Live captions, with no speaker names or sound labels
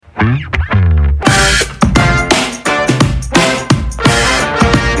Welcome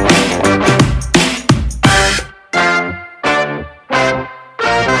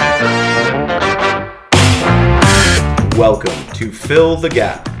to Fill the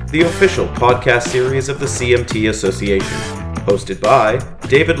Gap, the official podcast series of the CMT Association, hosted by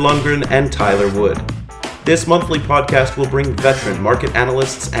David Lundgren and Tyler Wood. This monthly podcast will bring veteran market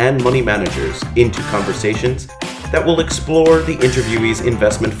analysts and money managers into conversations that will explore the interviewee's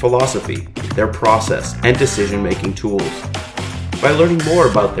investment philosophy, their process, and decision-making tools. By learning more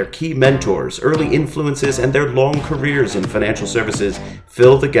about their key mentors, early influences, and their long careers in financial services,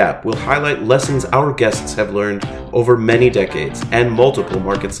 Fill the Gap will highlight lessons our guests have learned over many decades and multiple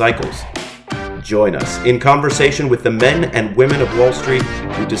market cycles. Join us in conversation with the men and women of Wall Street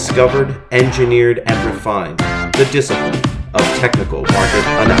who discovered, engineered, and refined the discipline of technical market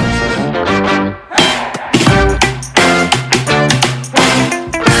analysis.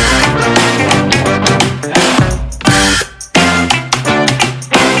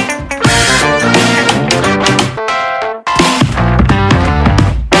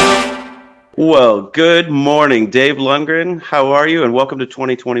 Well, good morning, Dave Lundgren. How are you? And welcome to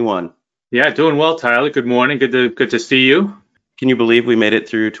 2021. Yeah, doing well, Tyler. Good morning. Good to see you. Can you believe we made it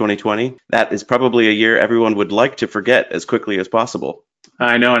through 2020? That is probably a year everyone would like to forget as quickly as possible.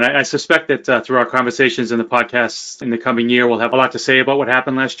 I know, and I suspect that through our conversations in the podcast in the coming year, we'll have a lot to say about what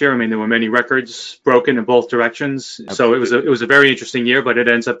happened last year. I mean, there were many records broken in both directions. Absolutely. So it was a very interesting year, but it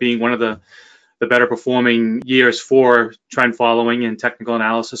ends up being one of the better performing years for trend following and technical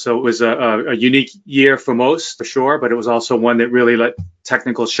analysis. So it was a unique year for most, for sure, but it was also one that really let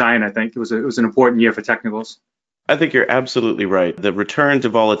technicals shine, I think. It was an important year for technicals. I think you're absolutely right. The return to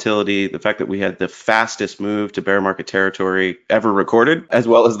volatility, the fact that we had the fastest move to bear market territory ever recorded, as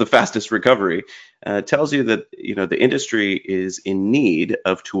well as the fastest recovery, tells you that the industry is in need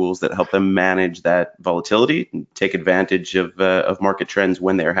of tools that help them manage that volatility and take advantage of market trends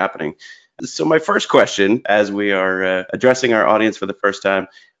when they're happening. So my first question, as we are addressing our audience for the first time,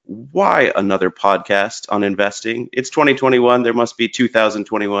 why another podcast on investing? It's 2021. There must be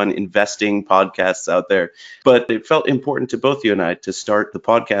 2021 investing podcasts out there. But it felt important to both you and I to start the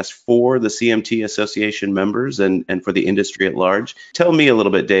podcast for the CMT Association members and for the industry at large. Tell me a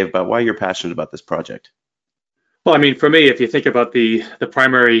little bit, Dave, about why you're passionate about this project. Well, I mean, for me, if you think about the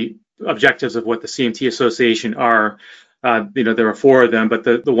primary objectives of what the CMT Association are, there are four of them, but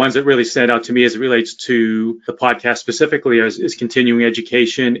the ones that really stand out to me as it relates to the podcast specifically is continuing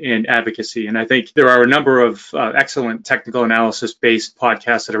education and advocacy. And I think there are a number of excellent technical analysis-based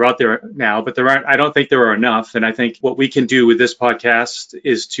podcasts that are out there now, but I don't think there are enough. And I think what we can do with this podcast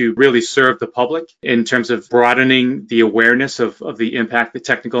is to really serve the public in terms of broadening the awareness of the impact that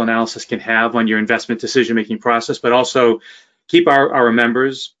technical analysis can have on your investment decision-making process, but also keep our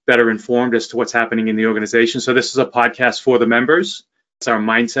members better informed as to what's happening in the organization. So this is a podcast for the members. It's our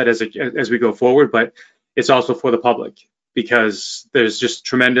mindset as we go forward, but it's also for the public because there's just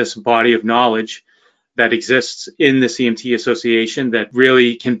tremendous body of knowledge that exists in the CMT Association that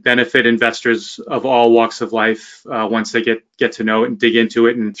really can benefit investors of all walks of life once they get to know it and dig into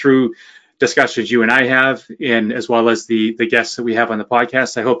it. And through discussions you and I have, and as well as the guests that we have on the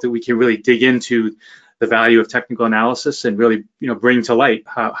podcast, I hope that we can really dig into the value of technical analysis and really, bring to light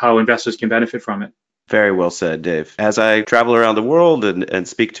how investors can benefit from it. Very well said, Dave. As I travel around the world and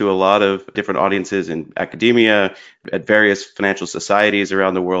speak to a lot of different audiences in academia, at various financial societies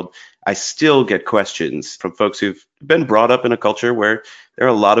around the world, I still get questions from folks who've been brought up in a culture where there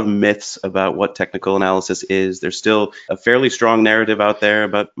are a lot of myths about what technical analysis is. There's still a fairly strong narrative out there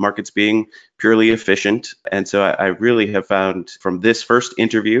about markets being purely efficient. And so I really have found from this first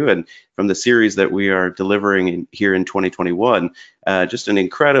interview and from the series that we are delivering here in 2021, just an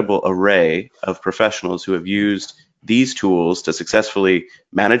incredible array of professionals who have used these tools to successfully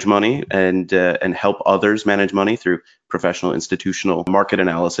manage money and help others manage money through professional institutional market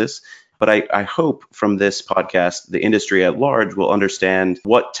analysis. But I hope from this podcast, the industry at large will understand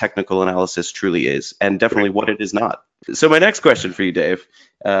what technical analysis truly is and definitely what it is not. So my next question for you, Dave,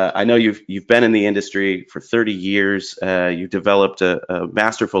 I know you've been in the industry for 30 years. You've developed a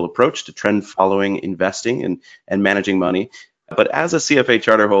masterful approach to trend following investing and managing money. But as a CFA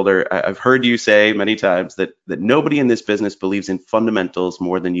charter holder, I've heard you say many times that nobody in this business believes in fundamentals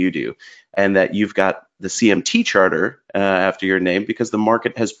more than you do, and that you've got the CMT charter after your name because the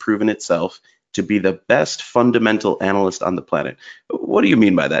market has proven itself to be the best fundamental analyst on the planet. What do you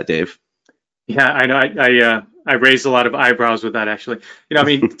mean by that, Dave? Yeah, I know. I raised a lot of eyebrows with that, actually.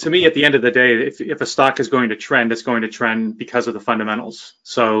 To me, at the end of the day, if a stock is going to trend, it's going to trend because of the fundamentals.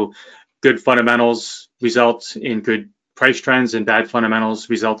 So good fundamentals result in good price trends and bad fundamentals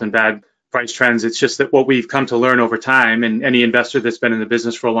result in bad price trends. It's just that what we've come to learn over time, and any investor that's been in the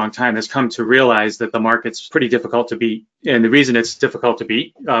business for a long time has come to realize that the market's pretty difficult to beat. And the reason it's difficult to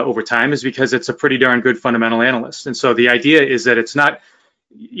beat over time is because it's a pretty darn good fundamental analyst. And so the idea is that it's not,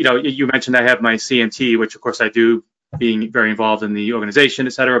 you mentioned I have my CMT, which of course I do, being very involved in the organization,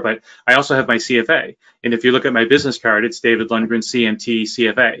 et cetera, but I also have my CFA. And if you look at my business card, it's David Lundgren, CMT,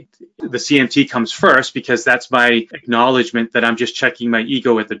 CFA. The CMT comes first because that's my acknowledgement that I'm just checking my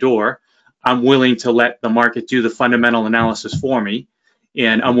ego at the door. I'm willing to let the market do the fundamental analysis for me,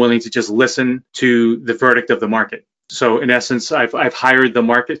 and I'm willing to just listen to the verdict of the market. So in essence, I've hired the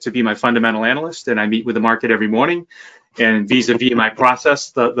market to be my fundamental analyst, and I meet with the market every morning. And vis-a-vis my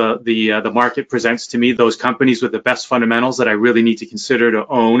process, the market presents to me those companies with the best fundamentals that I really need to consider to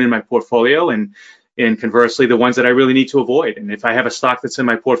own in my portfolio, and conversely, the ones that I really need to avoid. And if I have a stock that's in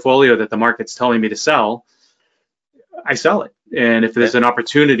my portfolio that the market's telling me to sell, I sell it. And if there's an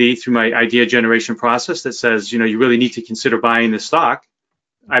opportunity through my idea generation process that says, you really need to consider buying this stock,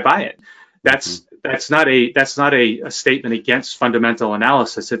 I buy it. That's not a statement against fundamental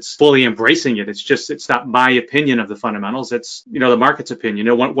analysis. It's fully embracing it. It's not my opinion of the fundamentals. It's, the market's opinion.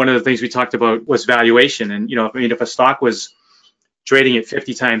 One of the things we talked about was valuation. And, if a stock was trading at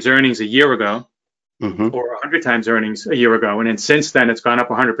 50 times earnings a year ago, or 100 times earnings a year ago, and then since then it's gone up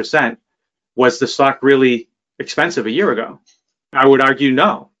 100%, was the stock really expensive a year ago? I would argue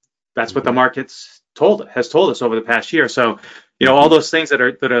no. That's what the market's has told us over the past year. So, all those things that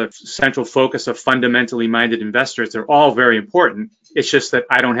are central focus of fundamentally minded investors, they're all very important. It's just that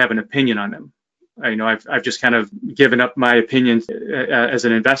I don't have an opinion on them. I've just kind of given up my opinion as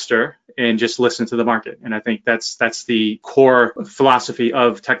an investor and just listen to the market. And I think that's the core philosophy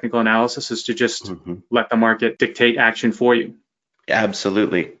of technical analysis, is to just let the market dictate action for you.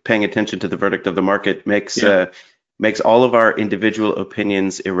 Absolutely. Paying attention to the verdict of the market makes all of our individual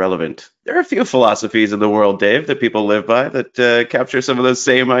opinions irrelevant. There are a few philosophies in the world, Dave, that people live by that capture some of those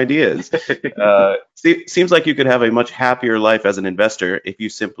same ideas. Seems like you could have a much happier life as an investor if you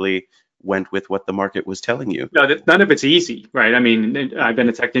simply went with what the market was telling you. No, none of it's easy, right? I mean, I've been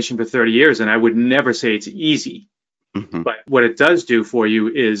a technician for 30 years, and I would never say it's easy. But what it does do for you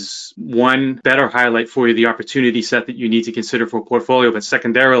is, one, better highlight for you the opportunity set that you need to consider for a portfolio, but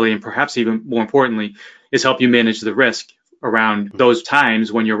secondarily, and perhaps even more importantly, is help you manage the risk around those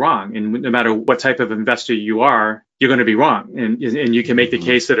times when you're wrong. And no matter what type of investor you are, you're going to be wrong. And you can make the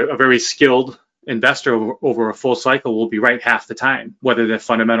case that a very skilled investor over a full cycle will be right half the time, whether they're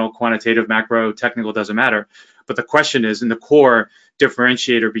fundamental, quantitative, macro, technical, doesn't matter. But the question is, in the core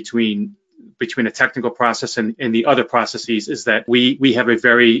differentiator between a technical process and the other processes, is that we have a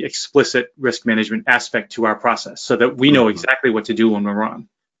very explicit risk management aspect to our process, so that we know exactly what to do when we're wrong.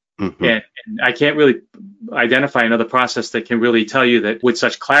 And I can't really identify another process that can really tell you that with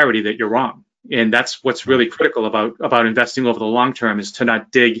such clarity that you're wrong. And that's what's really critical about investing over the long term, is to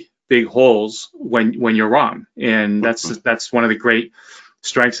not dig big holes when you're wrong. And that's one of the great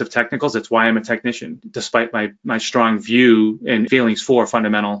strengths of technicals. That's why I'm a technician, despite my strong view and feelings for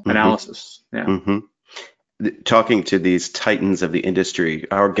fundamental analysis. Talking to these titans of the industry,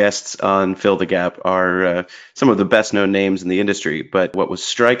 our guests on Fill the Gap are some of the best known names in the industry. But what was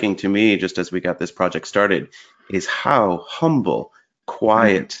striking to me, just as we got this project started, is how humble,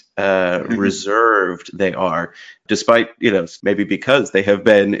 quiet, reserved they are, despite, maybe because they have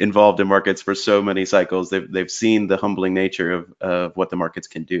been involved in markets for so many cycles. They've seen the humbling nature of what the markets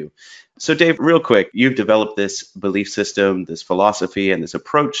can do. So Dave, real quick, you've developed this belief system, this philosophy, and this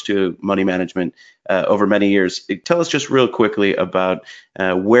approach to money management over many years. Tell us just real quickly about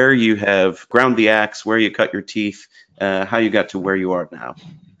where you have ground the axe, where you cut your teeth, how you got to where you are now.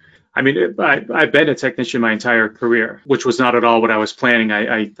 I mean, I've been a technician my entire career, which was not at all what I was planning.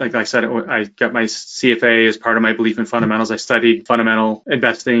 Like I said, I got my CFA as part of my belief in fundamentals. I studied fundamental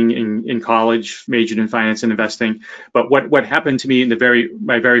investing in college, majored in finance and investing. But what happened to me in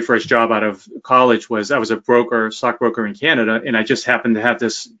my very first job out of college was I was a stockbroker in Canada, and I just happened to have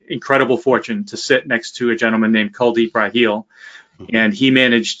this incredible fortune to sit next to a gentleman named Kuldeep Rahil, and he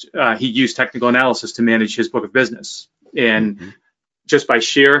used technical analysis to manage his book of business, and just by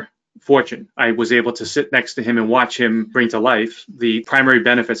sheer fortune, I was able to sit next to him and watch him bring to life the primary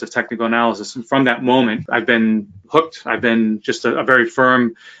benefits of technical analysis. And from that moment, I've been hooked. I've been just a very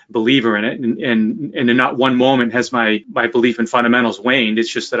firm believer in it. And in not one moment has my belief in fundamentals waned.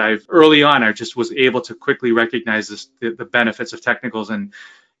 It's just that early on, I just was able to quickly recognize the benefits of technicals. And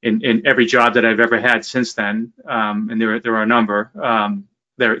in every job that I've ever had since then, and there are a number,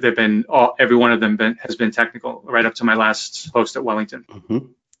 every one of them has been technical, right up to my last post at Wellington.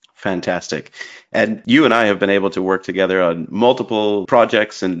 Fantastic. And you and I have been able to work together on multiple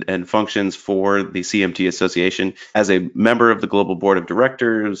projects and functions for the CMT Association as a member of the Global Board of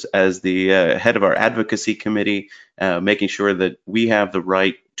Directors, as the head of our advocacy committee, making sure that we have the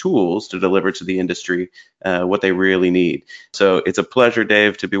right tools to deliver to the industry what they really need. So it's a pleasure,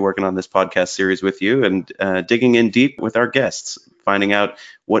 Dave, to be working on this podcast series with you and digging in deep with our guests, finding out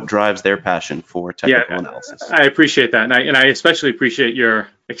what drives their passion for technical analysis. I appreciate that. And I especially appreciate your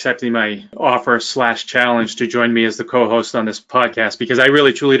accepting my offer / challenge to join me as the co-host on this podcast, because I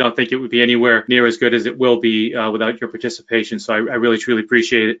really truly don't think it would be anywhere near as good as it will be without your participation. So I really truly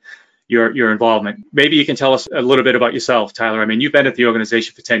appreciate it. Your involvement. Maybe you can tell us a little bit about yourself, Tyler. I mean, you've been at the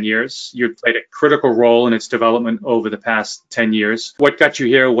organization for 10 years. You've played a critical role in its development over the past 10 years. What got you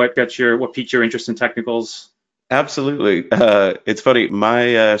here? What piqued your interest in technicals? Absolutely. It's funny.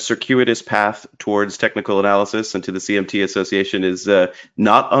 My circuitous path towards technical analysis and to the CMT Association is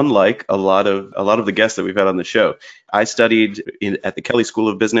not unlike a lot of the guests that we've had on the show. I studied at the Kelley School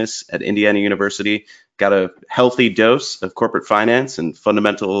of Business at Indiana University, got a healthy dose of corporate finance and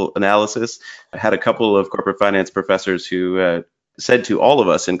fundamental analysis. I had a couple of corporate finance professors who said to all of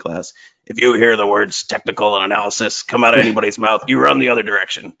us in class, if you hear the words technical and analysis come out of anybody's mouth, you run the other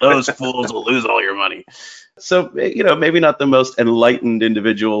direction. Those fools will lose all your money. So, maybe not the most enlightened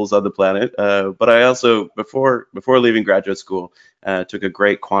individuals on the planet, but I also, before leaving graduate school, took a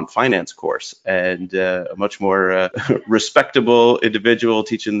great quant finance course, and a much more respectable individual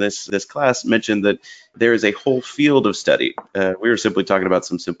teaching this class mentioned that there is a whole field of study. We were simply talking about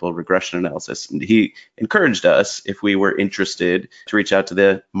some simple regression analysis, and he encouraged us, if we were interested, to reach out to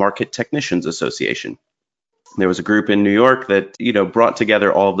the Market Technicians Association. There was a group in New York that, brought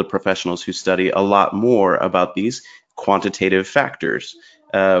together all of the professionals who study a lot more about these quantitative factors,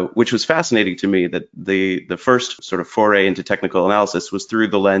 which was fascinating to me, that the first sort of foray into technical analysis was through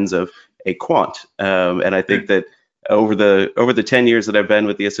the lens of a quant. And I think that over the 10 years that I've been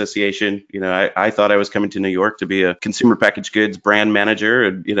with the association, I thought I was coming to New York to be a consumer packaged goods brand manager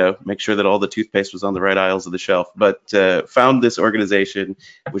and, make sure that all the toothpaste was on the right aisles of the shelf. But found this organization,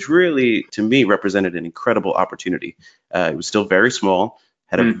 which really, to me, represented an incredible opportunity. It was still very small,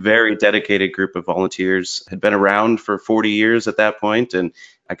 had a very dedicated group of volunteers, had been around for 40 years at that point, and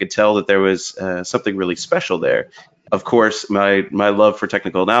I could tell that there was something really special there. Of course, my love for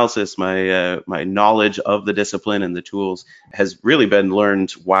technical analysis, my knowledge of the discipline and the tools has really been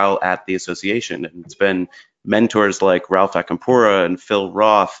learned while at the association. And it's been mentors like Ralph Acampura and Phil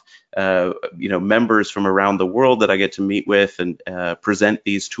Roth, members from around the world that I get to meet with and present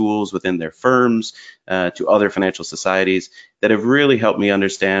these tools within their firms to other financial societies that have really helped me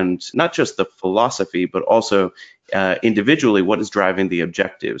understand not just the philosophy, but also individually what is driving the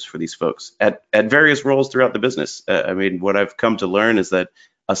objectives for these folks at various roles throughout the business. What I've come to learn is that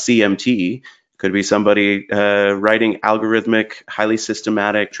a CMT could be somebody writing algorithmic, highly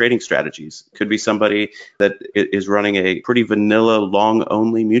systematic trading strategies. Could be somebody that is running a pretty vanilla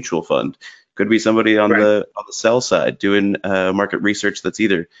long-only mutual fund. Could be somebody on the sell side doing market research that's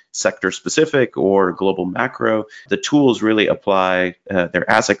either sector specific or global macro. The tools really apply. They're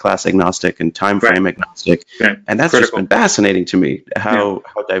asset class agnostic and time frame agnostic, and that's just been fascinating to me how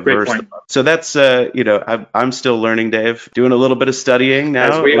diverse. So that's I'm still learning, Dave. Doing a little bit of studying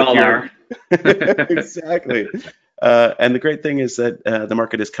now. As we all are. Exactly. And the great thing is that the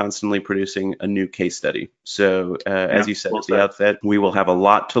market is constantly producing a new case study. So as you said at the outset, we will have a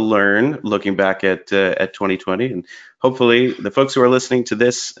lot to learn looking back at 2020. And hopefully the folks who are listening to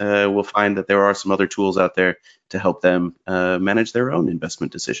this will find that there are some other tools out there to help them manage their own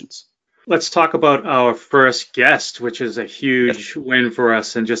investment decisions. Let's talk about our first guest, which is a huge win for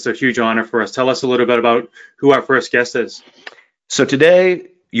us and just a huge honor for us. Tell us a little bit about who our first guest is. So today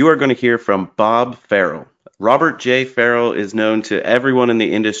you are going to hear from Bob Farrell. Robert J. Farrell is known to everyone in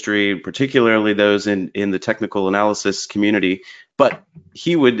the industry, particularly those in the technical analysis community, but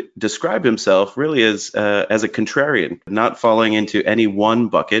he would describe himself really as a contrarian, not falling into any one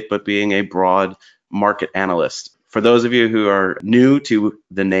bucket, but being a broad market analyst. For those of you who are new to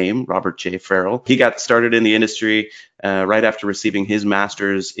the name, Robert J. Farrell, he got started in the industry right after receiving his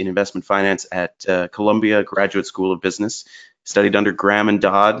master's in investment finance at Columbia Graduate School of Business. Studied under Graham and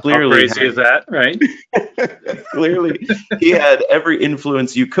Dodd. How crazy is that, right? Clearly, he had every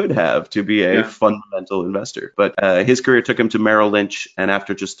influence you could have to be a fundamental investor. But his career took him to Merrill Lynch, and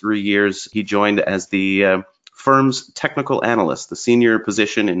after just 3 years, he joined as the firm's technical analyst, the senior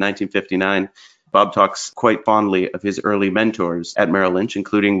position in 1959. Bob talks quite fondly of his early mentors at Merrill Lynch,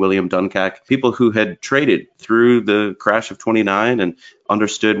 including William Dunkak, people who had traded through the crash of 29 and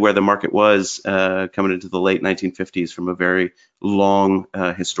understood where the market was coming into the late 1950s from a very long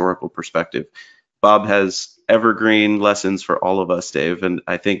historical perspective. Bob has evergreen lessons for all of us, Dave. And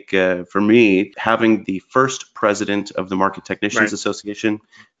I think for me, having the first president of the Market Technicians Association,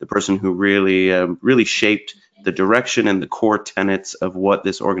 the person who really shaped the direction and the core tenets of what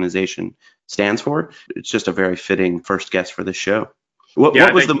this organization stands for, it's just a very fitting first guest for this show. What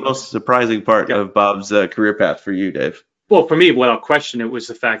was the most surprising part of Bob's career path for you, Dave? Well, for me, without question, it was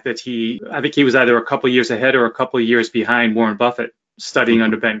the fact that I think he was either a couple of years ahead or a couple of years behind Warren Buffett, studying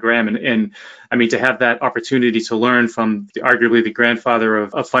under Ben Graham. And I mean, to have that opportunity to learn from arguably the grandfather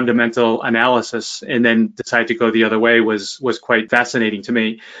of fundamental analysis and then decide to go the other way was quite fascinating to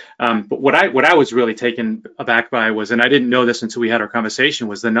me. But what I was really taken aback by was, and I didn't know this until we had our conversation,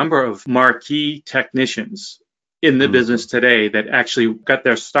 was the number of marquee technicians in the business today that actually got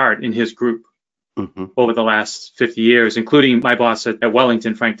their start in his group. Over the last 50 years, including my boss at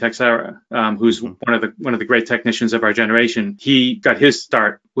Wellington, Frank Texera, who's one of the great technicians of our generation. He got his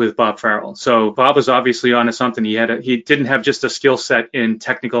start with Bob Farrell. So Bob was obviously onto something. He didn't have just a skill set in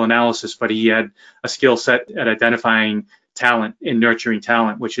technical analysis, but he had a skill set at identifying talent and nurturing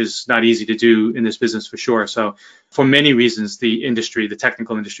talent, which is not easy to do in this business for sure. So for many reasons, the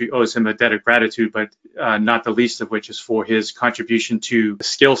technical industry owes him a debt of gratitude, but not the least of which is for his contribution to the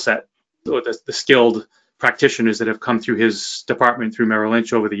skill set, or the skilled practitioners that have come through his department through Merrill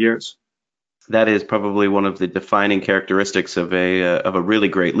Lynch over the years. That is probably one of the defining characteristics of a really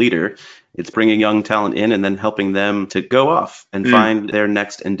great leader. It's bringing young talent in and then helping them to go off and find their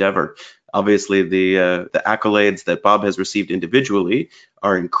next endeavor. Obviously, the accolades that Bob has received individually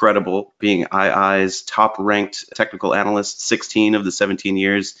are incredible, being II's top-ranked technical analyst 16 of the 17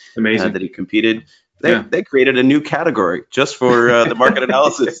 years that he competed. They created a new category just for the market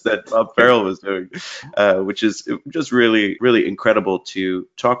analysis that Bob Farrell was doing, which is just really, really incredible to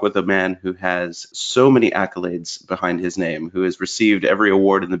talk with a man who has so many accolades behind his name, who has received every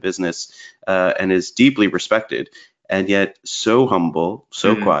award in the business and is deeply respected, and yet so humble,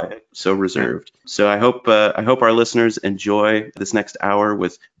 so quiet, so reserved. So I hope our listeners enjoy this next hour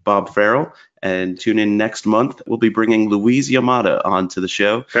with Bob Farrell. And tune in next month. We'll be bringing Louise Yamada onto the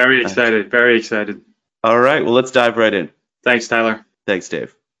show. Very excited. Very excited. All right. Well, let's dive right in. Thanks, Tyler. Thanks,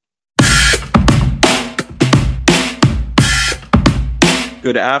 Dave.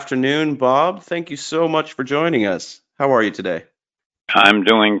 Good afternoon, Bob. Thank you so much for joining us. How are you today? I'm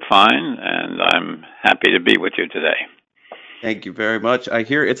doing fine, and I'm happy to be with you today. Thank you very much. I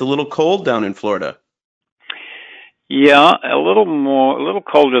hear it's a little cold down in Florida. Yeah, a little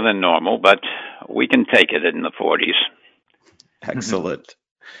colder than normal, but we can take it in the 40s. Excellent.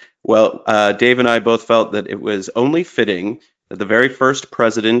 Well, Dave and I both felt that it was only fitting that the very first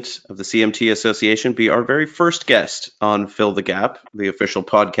president of the CMT Association be our very first guest on Fill the Gap, the official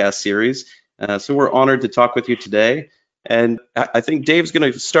podcast series. So we're honored to talk with you today. And I think Dave's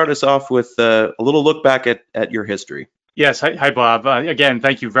going to start us off with a little look back at your history. Yes. Hi, Bob. Again,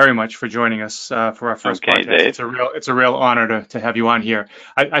 thank you very much for joining us for our first podcast. Dave. It's a real honor to have you on here.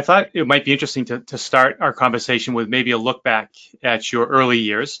 I thought it might be interesting to start our conversation with maybe a look back at your early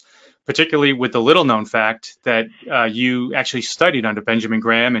years, particularly with the little known fact that you actually studied under Benjamin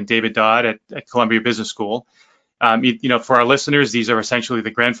Graham and David Dodd at Columbia Business School. For our listeners, these are essentially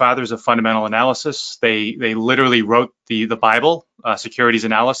the grandfathers of fundamental analysis. They literally wrote the Bible, securities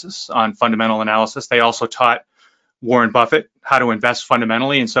analysis, on fundamental analysis. They also taught Warren Buffett how to invest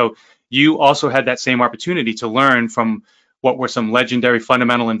fundamentally. And so you also had that same opportunity to learn from what were some legendary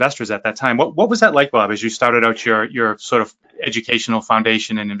fundamental investors at that time. What was that like, Bob, as you started out your sort of educational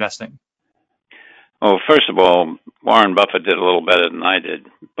foundation in investing? Well, first of all, Warren Buffett did a little better than I did,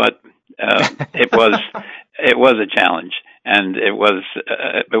 but it was a challenge, and it was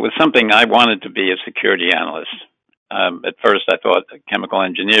something I wanted to be a security analyst. At first, I thought a chemical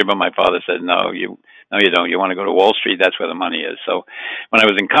engineer, but my father said, No, you don't. You want to go to Wall Street. That's where the money is. So when I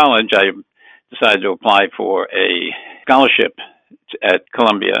was in college, I decided to apply for a scholarship at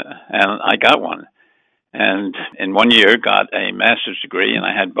Columbia, and I got one. And in 1 year, got a master's degree, and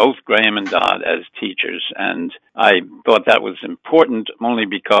I had both Graham and Dodd as teachers. And I thought that was important only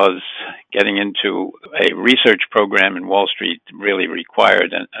because getting into a research program in Wall Street really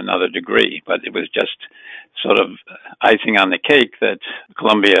required another degree. But it was just sort of icing on the cake that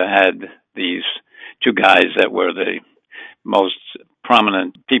Columbia had these two guys that were the most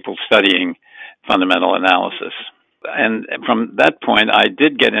prominent people studying fundamental analysis. And from that point, I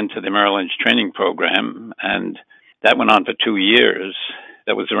did get into the Merrill Lynch training program, and that went on for 2 years.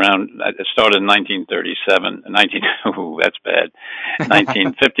 that was around, it started in 1937, ooh, that's bad,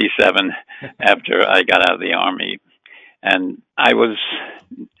 1957, after I got out of the Army. And I was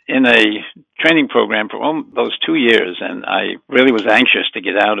in a training program for those 2 years, and I really was anxious to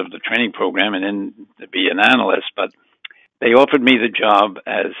get out of the training program and then to be an analyst, but they offered me the job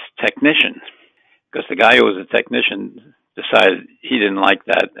as technician because the guy who was a technician decided he didn't like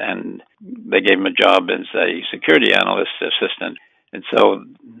that, and they gave him a job as a security analyst assistant. And so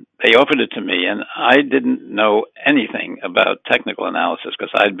they offered it to me, and I didn't know anything about technical analysis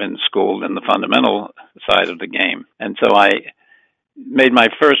because I'd been schooled in the fundamental side of the game. And so I made my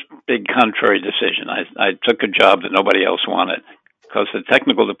first big contrary decision. I took a job that nobody else wanted because the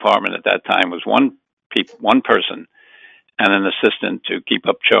technical department at that time was one person and an assistant to keep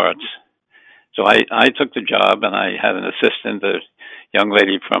up charts. So I took the job, and I had an assistant, a young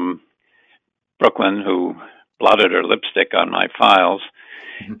lady from Brooklyn, who blotted her lipstick on my files.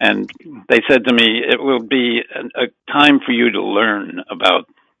 And they said to me, it will be a time for you to learn about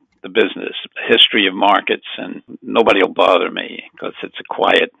the business, history of markets, and nobody will bother me because it's a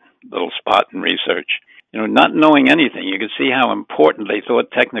quiet little spot in research. Not knowing anything, you could see how important they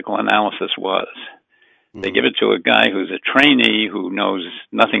thought technical analysis was. They give it to a guy who's a trainee who knows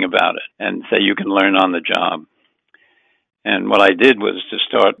nothing about it and say you can learn on the job. And what I did was to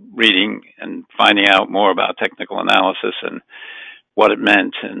start reading and finding out more about technical analysis and what it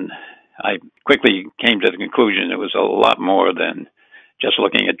meant. And I quickly came to the conclusion it was a lot more than just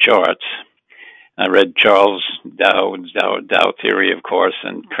looking at charts. I read Charles Dow's Dow theory, of course,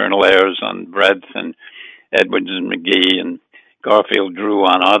 and Colonel Ayres on breadth, and Edwards and McGee, and Garfield Drew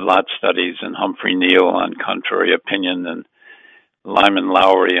on odd lot studies, and Humphrey Neal on contrary opinion, and Lyman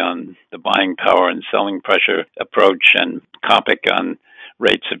Lowry on the buying power and selling pressure approach, and Coppock on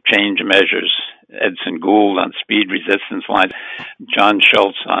rates of change measures, Edson Gould on speed resistance lines, John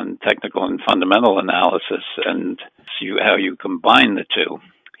Schultz on technical and fundamental analysis, and see how you combine the two.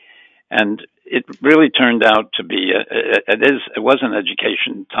 And it really turned out to be, it was an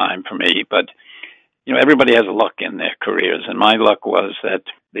education time for me, but everybody has luck in their careers, and my luck was that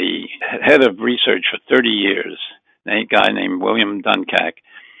the head of research for 30 years, a guy named William Duncack,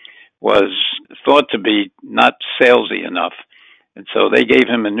 was thought to be not salesy enough, and so they gave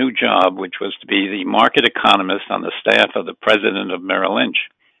him a new job, which was to be the market economist on the staff of the president of Merrill Lynch.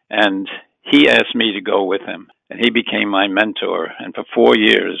 And he asked me to go with him, and he became my mentor. And for 4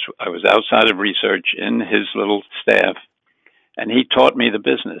 years, I was outside of research in his little staff, and he taught me the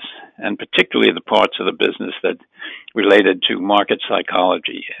business, and particularly the parts of the business that related to market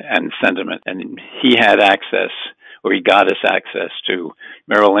psychology and sentiment. And he had access, or he got us access to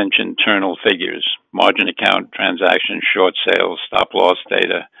Merrill Lynch internal figures, margin account, transaction, short sales, stop loss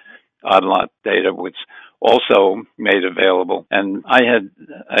data, odd lot data, which also made available. And I had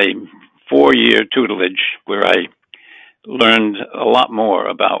a 4-year tutelage where I learned a lot more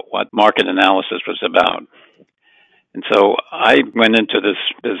about what market analysis was about. And so I went into this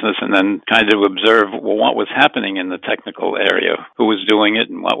business and then kind of observed, what was happening in the technical area, who was doing it,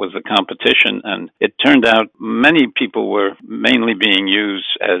 and what was the competition. And it turned out many people were mainly being used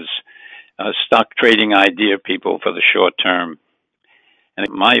as stock trading idea people for the short term. And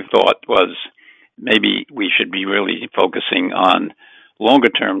my thought was maybe we should be really focusing on longer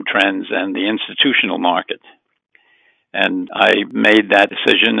term trends and the institutional market. And I made that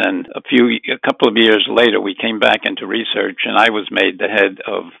decision, and a couple of years later, we came back into research, and I was made the head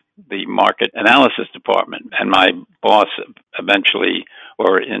of the market analysis department. And my boss eventually,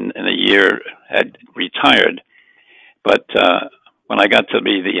 or in a year, had retired. But when I got to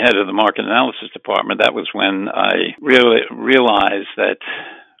be the head of the market analysis department, that was when I really realized that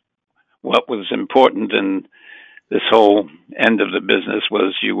what was important in this whole end of the business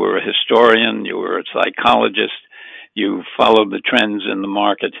was you were a historian, you were a psychologist, you followed the trends in the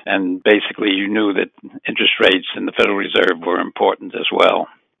market, and basically you knew that interest rates and the Federal Reserve were important as well.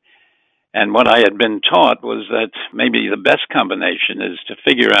 And what I had been taught was that maybe the best combination is to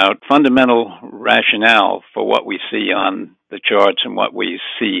figure out fundamental rationale for what we see on the charts and what we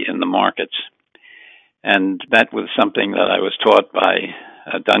see in the markets. And that was something that I was taught by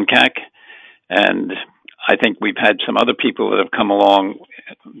Duncack, and I think we've had some other people that have come along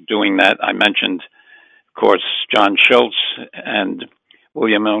doing that. I mentioned, of course, John Schultz, and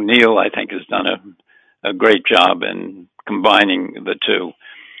William O'Neill, I think, has done a great job in combining the two.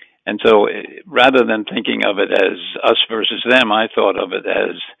 And so rather than thinking of it as us versus them, I thought of it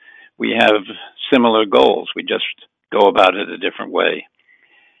as we have similar goals. We just go about it a different way.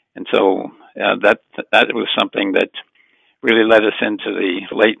 And so that was something that really led us into the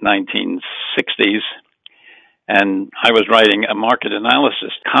late 1960s. And I was writing a market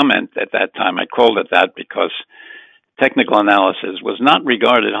analysis comment at that time. I called it that because technical analysis was not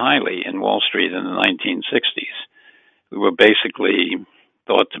regarded highly in Wall Street in the 1960s. We were basically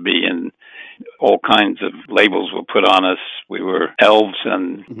thought to be in all kinds of labels were put on us. We were elves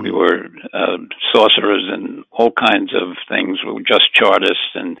and we were sorcerers and all kinds of things. We were just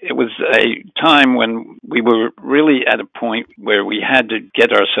chartists. And it was a time when we were really at a point where we had to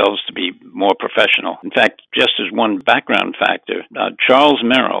get ourselves to be more professional. In fact, just as one background factor, Charles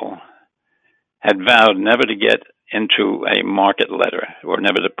Merrill had vowed never to get into a market letter or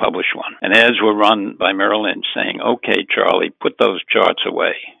never to publish one. And ads were run by Merrill Lynch saying, "Okay, Charlie, put those charts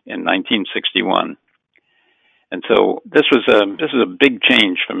away," in 1961. And so this was a big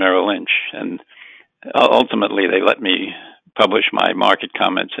change for Merrill Lynch. And ultimately, they let me publish my market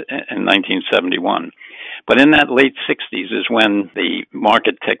comments in 1971. But in that late 60s is when the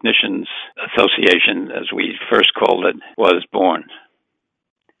Market Technicians Association, as we first called it, was born.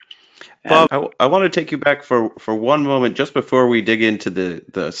 Bob, I want to take you back for one moment just before we dig into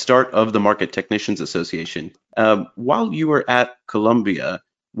the start of the Market Technicians Association. While you were at Columbia,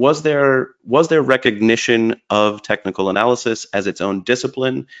 was there recognition of technical analysis as its own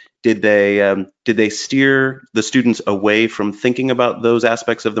discipline? Did they steer the students away from thinking about those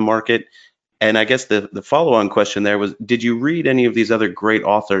aspects of the market? And I guess the follow-on question there was, did you read any of these other great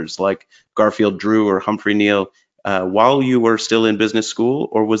authors like Garfield Drew or Humphrey Neal while you were still in business school,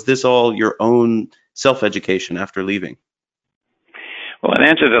 or was this all your own self-education after leaving? Well, in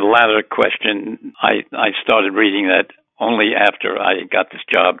answer to the latter question, I started reading that only after I got this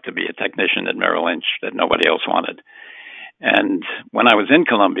job to be a technician at Merrill Lynch that nobody else wanted. And when I was in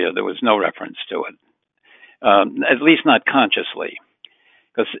Columbia, there was no reference to it, at least not consciously.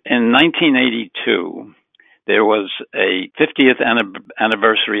 Because in 1982, there was a 50th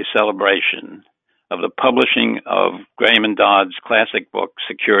anniversary celebration of the publishing of Graham and Dodd's classic book,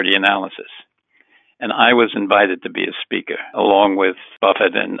 Security Analysis. And I was invited to be a speaker, along with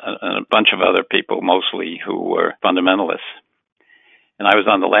Buffett and a bunch of other people, mostly who were fundamentalists. And I was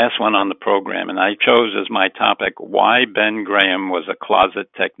on the last one on the program, and I chose as my topic, why Ben Graham was a closet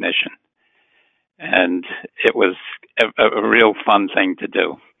technician. And it was a real fun thing to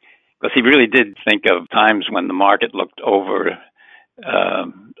do, because he really did think of times when the market looked over.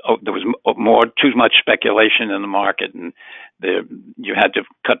 There was too much speculation in the market, and you had to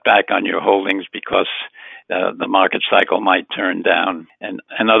cut back on your holdings because the market cycle might turn down, and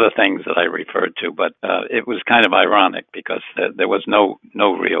other things that I referred to. But it was kind of ironic because there was no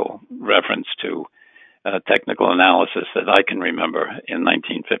real reference to technical analysis that I can remember in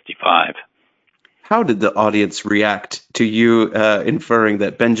 1955. How did the audience react to you inferring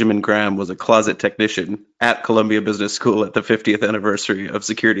that Benjamin Graham was a closet technician at Columbia Business School at the 50th anniversary of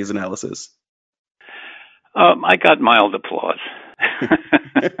securities analysis? I got mild applause.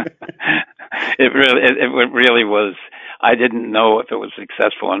 It really was. I didn't know if it was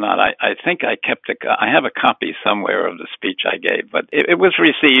successful or not. I think I have a copy somewhere of the speech I gave, but it was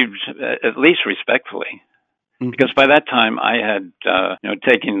received at least respectfully. Because by that time I had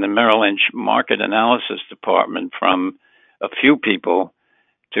taken the Merrill Lynch Market Analysis Department from a few people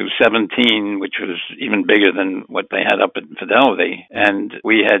to 17, which was even bigger than what they had up at Fidelity. And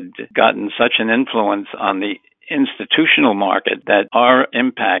we had gotten such an influence on the institutional market that our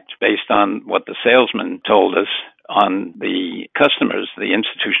impact, based on what the salesman told us on the customers, the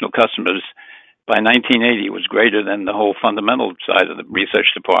institutional customers, by 1980 was greater than the whole fundamental side of the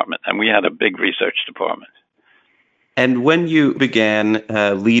research department. And we had a big research department. And when you began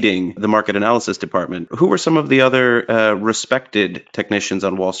leading the market analysis department, who were some of the other respected technicians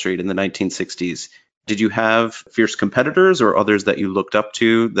on Wall Street in the 1960s? Did you have fierce competitors or others that you looked up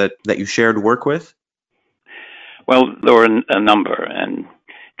to that you shared work with? Well, there were a number. And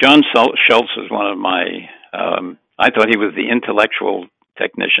John Schultz was one of my, I thought he was the intellectual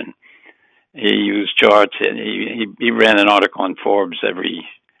technician. He used charts, and he ran an article in Forbes every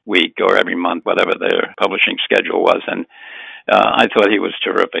week or every month, whatever their publishing schedule was. And I thought he was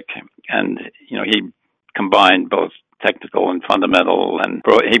terrific. And, he combined both technical and fundamental, and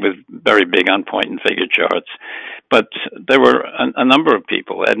he was very big on point and figure charts. But there were a number of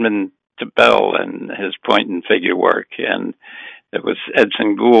people, Edmund Tebel and his point and figure work, and there was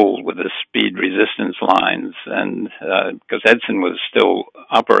Edson Gould with his speed resistance lines, and because Edson was still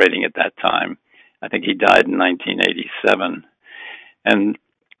operating at that time. I think he died in 1987. And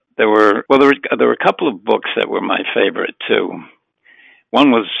there were a couple of books that were my favorite too.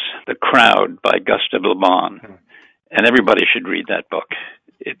 One was The Crowd by Gustave Le Bon, and everybody should read that book.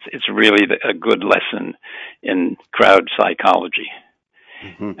 It's really a good lesson in crowd psychology.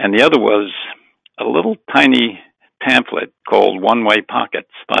 Mm-hmm. And the other was a little tiny pamphlet called One-Way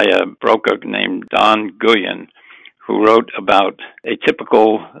Pockets by a broker named Don Guyon, who wrote about a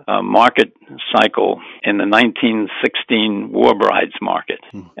typical market cycle in the 1916 war brides market.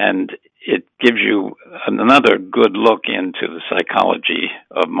 And it gives you another good look into the psychology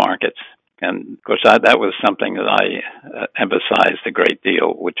of markets. And of course, that was something that I emphasized a great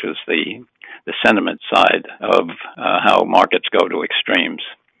deal, which was the sentiment side of how markets go to extremes.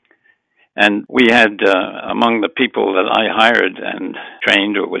 And we had, among the people that I hired and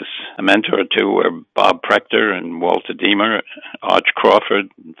trained, it was a mentor or two, were Bob Prechter and Walter Deemer, Arch Crawford,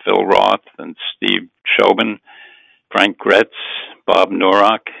 Phil Roth, and Steve Shobin, Frank Gretz, Bob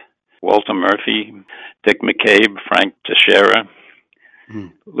Norak, Walter Murphy, Dick McCabe, Frank Teixeira,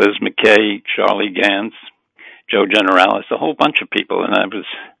 Liz McKay, Charlie Gans, Joe Generalis, a whole bunch of people. And I was,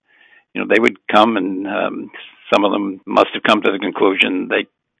 they would come, and some of them must have come to the conclusion they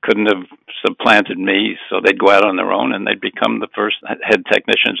couldn't have supplanted me, so they'd go out on their own and they'd become the first head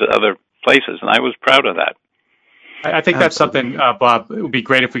technicians at other places, and I was proud of that. I think that's something, Bob, it would be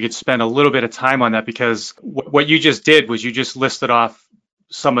great if we could spend a little bit of time on that, because what you just did was you just listed off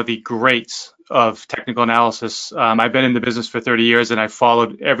some of the greats of technical analysis. I've been in the business for 30 years, and I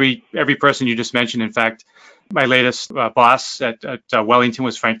followed every person you just mentioned. In fact, my latest boss at Wellington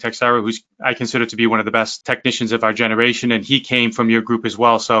was Frank Teixeira, who's I consider to be one of the best technicians of our generation, and he came from your group as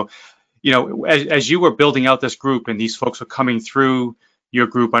well. So, as you were building out this group and these folks were coming through your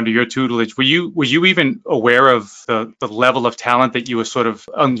group under your tutelage, were you even aware of the level of talent that you were sort of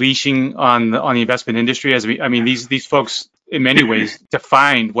unleashing on the investment industry? These folks in many ways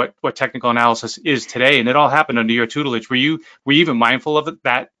defined what technical analysis is today, and it all happened under your tutelage. Were you even mindful of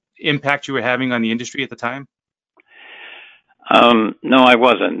that impact you were having on the industry at the time? No, I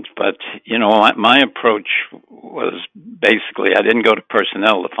wasn't. But, my approach was basically I didn't go to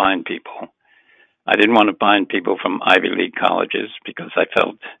personnel to find people. I didn't want to find people from Ivy League colleges because I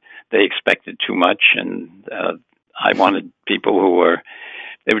felt they expected too much, and I wanted people who were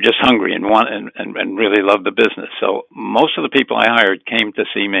just hungry and and really loved the business. So most of the people I hired came to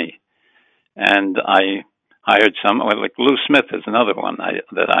see me, and I hired some, like Lou Smith is another one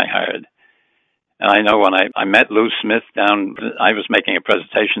that I hired. And I know when I met Lou Smith I was making a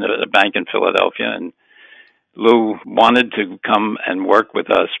presentation at a bank in Philadelphia, and Lou wanted to come and work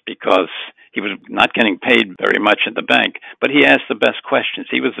with us because he was not getting paid very much at the bank, but he asked the best questions.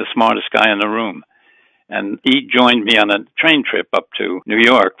 He was the smartest guy in the room. And he joined me on a train trip up to New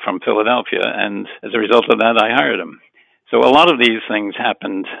York from Philadelphia, and as a result of that, I hired him. So a lot of these things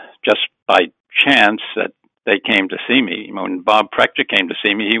happened just by chance that they came to see me. When Bob Prechter came to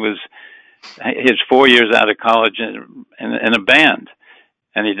see me, he was his 4 years out of college in a band,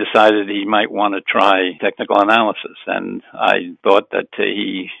 and he decided he might want to try technical analysis. And I thought that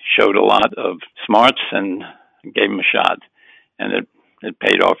he showed a lot of smarts and gave him a shot, and it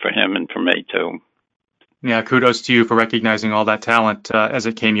paid off for him and for me too. Yeah, kudos to you for recognizing all that talent as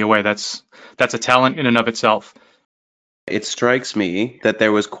it came your way. That's a talent in and of itself. It strikes me that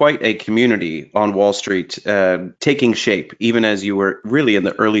there was quite a community on Wall Street taking shape, even as you were really in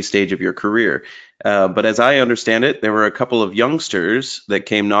the early stage of your career. But as I understand it, there were a couple of youngsters that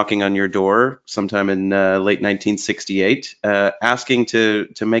came knocking on your door sometime in late 1968, asking to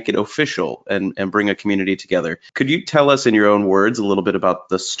make it official and bring a community together. Could you tell us in your own words a little bit about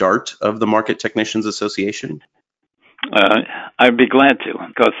the start of the Market Technicians Association? I'd be glad to,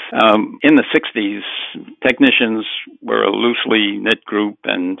 because in the 60s, technicians were a loosely knit group,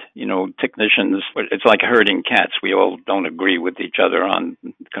 and, technicians, it's like herding cats. We all don't agree with each other on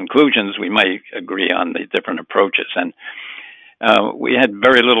conclusions. We might agree on the different approaches. And we had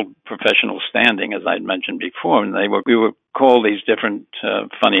very little professional standing, as I'd mentioned before, and we were called these different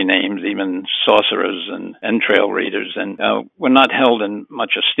funny names, even sorcerers and entrail readers, and were not held in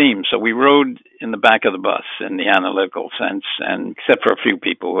much esteem. So we rode in the back of the bus in the analytical sense, and except for a few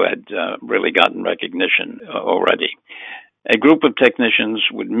people who had really gotten recognition already. A group of technicians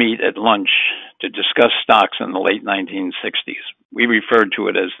would meet at lunch to discuss stocks in the late 1960s. We referred to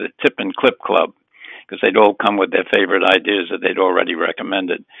it as the Tip and Clip Club, because they'd all come with their favorite ideas that they'd already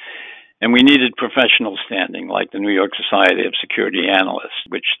recommended. And we needed professional standing, like the New York Society of Security Analysts,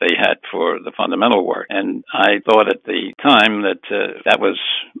 which they had for the fundamental work. And I thought at the time that that was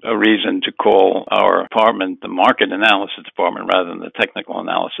a reason to call our department the Market Analysis Department rather than the Technical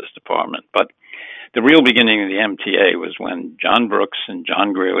Analysis Department. But the real beginning of the MTA was when John Brooks and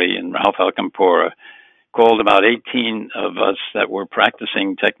John Greeley and Ralph Alcampora called about 18 of us that were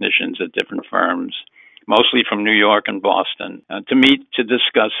practicing technicians at different firms, mostly from New York and Boston, to meet to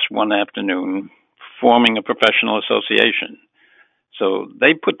discuss one afternoon forming a professional association. So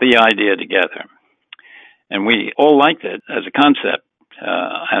they put the idea together. And we all liked it as a concept.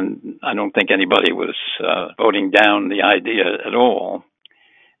 And I don't think anybody was voting down the idea at all.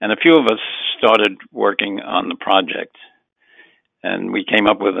 And a few of us started working on the project. And we came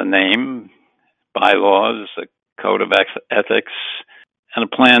up with a name, bylaws, a code of ethics, and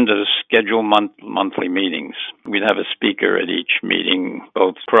a plan to schedule monthly meetings. We'd have a speaker at each meeting,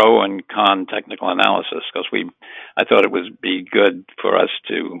 both pro and con technical analysis, because I thought it would be good for us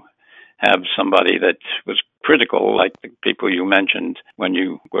to have somebody that was critical, like the people you mentioned when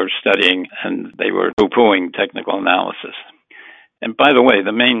you were studying, and they were poo-pooing technical analysis. And by the way,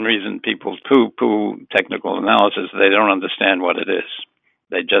 the main reason people poo-poo technical analysis, they don't understand what it is.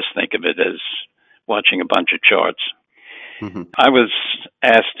 They just think of it as watching a bunch of charts. Mm-hmm. I was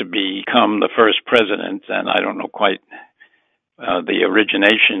asked to become the first president, and I don't know quite the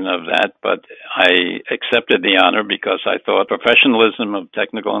origination of that, but I accepted the honor because I thought professionalism of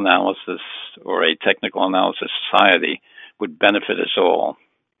technical analysis or a technical analysis society would benefit us all.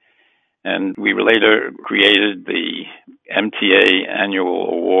 And we later created the MTA Annual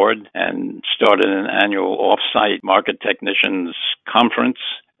Award and started an annual off-site market technicians conference.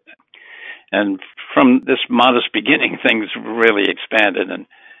 And from this modest beginning, things really expanded. And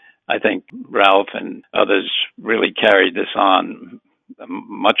I think Ralph and others really carried this on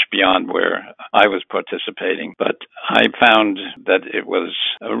much beyond where I was participating. But I found that it was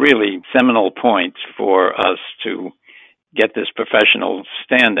a really seminal point for us to get this professional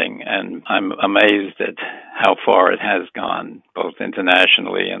standing, and I'm amazed at how far it has gone, both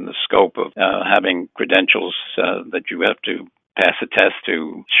internationally and the scope of having credentials that you have to pass a test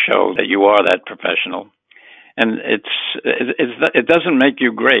to show that you are that professional. And it doesn't make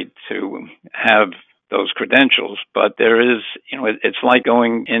you great to have those credentials, but there is, it's like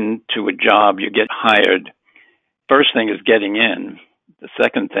going into a job, you get hired. First thing is getting in. The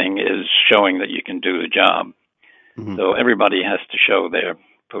second thing is showing that you can do the job. Mm-hmm. So everybody has to show their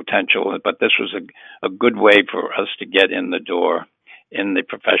potential, but this was a good way for us to get in the door in the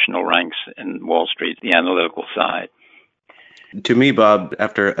professional ranks in Wall Street, the analytical side. To me, Bob,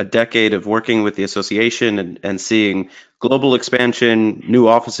 after a decade of working with the association and seeing global expansion, new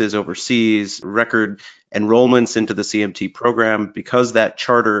offices overseas, record enrollments into the CMT program, because that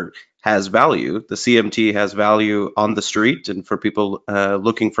charter has value, the CMT has value on the street and for people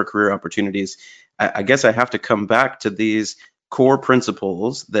looking for career opportunities. I guess I have to come back to these core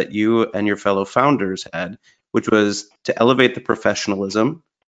principles that you and your fellow founders had, which was to elevate the professionalism,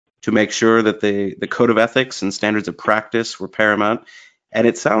 to make sure that the code of ethics and standards of practice were paramount. And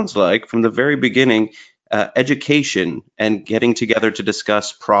it sounds like from the very beginning, education and getting together to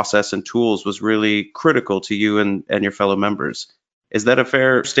discuss process and tools was really critical to you and your fellow members. Is that a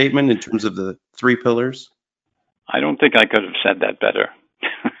fair statement in terms of the three pillars? I don't think I could have said that better.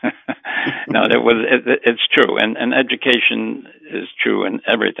 No, it's true. And education is true in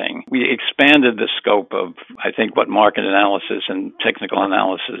everything. We expanded the scope of, I think, what market analysis and technical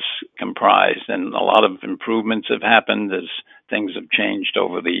analysis comprised. And a lot of improvements have happened as things have changed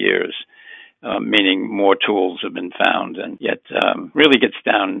over the years, meaning more tools have been found. And yet really gets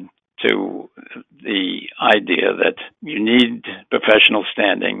down to the idea that you need professional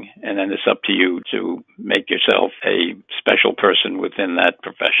standing, and then it's up to you to make yourself a special person within that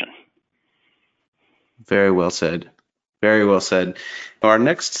profession. Very well said. Very well said. Our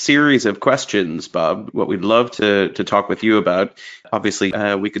next series of questions, Bob, what we'd love to talk with you about, obviously,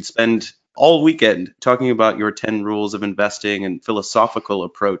 we could spend all weekend talking about your 10 rules of investing and philosophical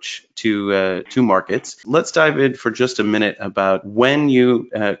approach to markets. Let's dive in for just a minute about when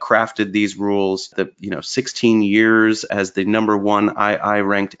you crafted these rules, the 16 years as the number one II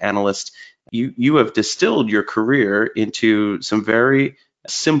ranked analyst. You have distilled your career into some very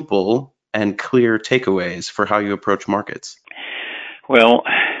simple and clear takeaways for how you approach markets. Well,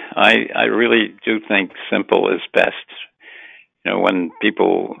 I really do think simple is best. When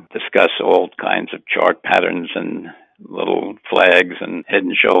people discuss all kinds of chart patterns and little flags and head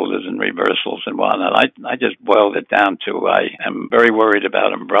and shoulders and reversals and whatnot, I just boiled it down to I am very worried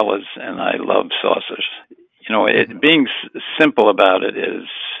about umbrellas and I love saucers. Being simple about it is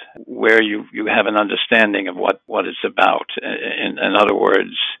where you have an understanding of what it's about. In other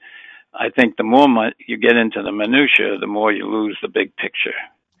words, I think the more you get into the minutia, the more you lose the big picture.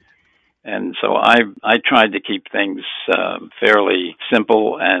 And so I tried to keep things fairly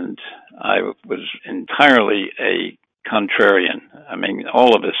simple, and I was entirely a contrarian. I mean,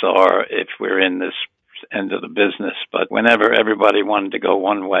 all of us are if we're in this end of the business, but whenever everybody wanted to go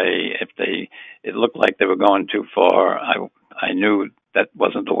one way, if it looked like they were going too far, I knew that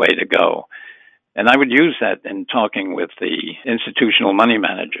wasn't the way to go. And I would use that in talking with the institutional money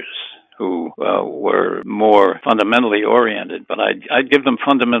managers who were more fundamentally oriented, but I'd give them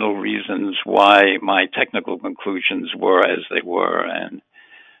fundamental reasons why my technical conclusions were as they were. And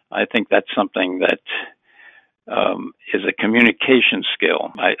I think that's something that is a communication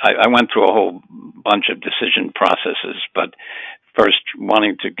skill. I went through a whole bunch of decision processes, but first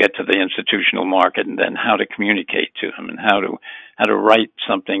wanting to get to the institutional market, and then how to communicate to them, and how to write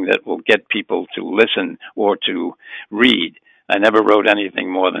something that will get people to listen or to read. I never wrote anything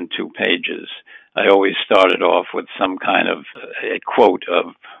more than 2 pages. I always started off with some kind of a quote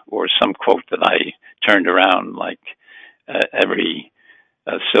or some quote that I turned around, like every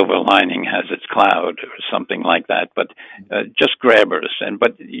silver lining has its cloud, or something like that. But just grabbers.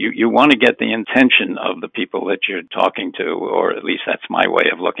 But you want to get the intention of the people that you're talking to, or at least that's my way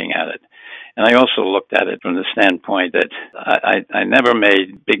of looking at it. And I also looked at it from the standpoint that I never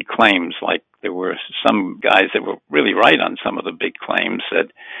made big claims. Like, there were some guys that were really right on some of the big claims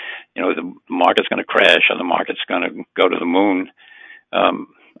that, the market's going to crash or the market's going to go to the moon.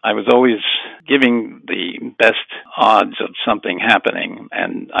 I was always giving the best odds of something happening,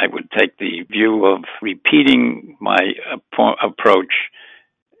 and I would take the view of repeating my approach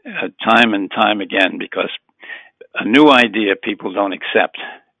time and time again, because a new idea people don't accept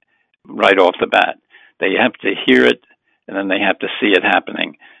right off the bat. They have to hear it, and then they have to see it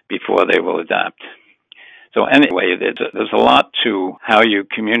happening before they will adapt. So anyway, there's a lot to how you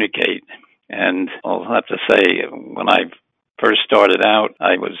communicate. And I'll have to say, when I first started out,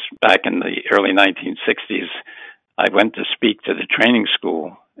 I was back in the early 1960s. I went to speak to the training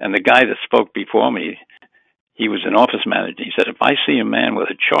school, and the guy that spoke before me, he was an office manager. He said, if I see a man with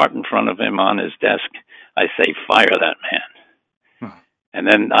a chart in front of him on his desk, I say, fire that man. And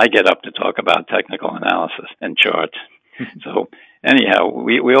then I get up to talk about technical analysis and charts. So anyhow,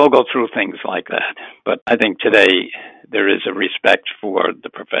 we all go through things like that. But I think today there is a respect for the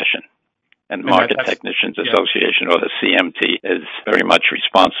profession. And Market Technicians Association, or the CMT, is very much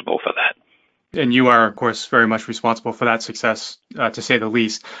responsible for that. And you are, of course, very much responsible for that success, to say the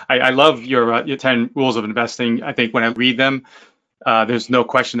least. I love your 10 rules of investing. I think when I read them, there's no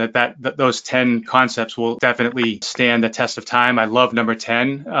question that those 10 concepts will definitely stand the test of time. I love number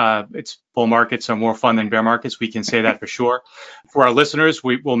 10. It's bull markets are more fun than bear markets. We can say that for sure. For our listeners,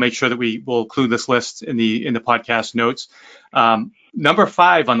 we will make sure that we will include this list in the podcast notes. Number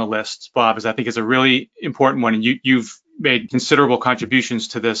 5 on the list, Bob, I think is a really important one. And you've made considerable contributions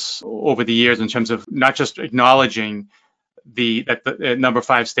to this over the years in terms of not just acknowledging that the number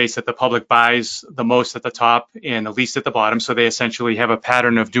 5 states that the public buys the most at the top and the least at the bottom. So they essentially have a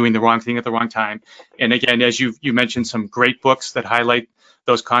pattern of doing the wrong thing at the wrong time. And again, as you mentioned, some great books that highlight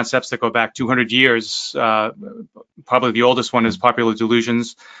those concepts that go back 200 years. Probably the oldest one is Popular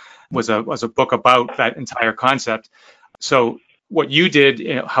Delusions, was a book about that entire concept. So what you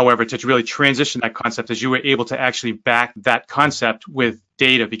did, however, to really transition that concept is you were able to actually back that concept with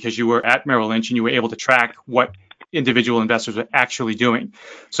data, because you were at Merrill Lynch and you were able to track what individual investors are actually doing.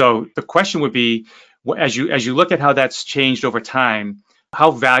 So the question would be, as you look at how that's changed over time,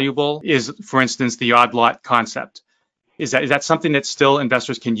 how valuable is, for instance, the odd lot concept? Is that something that still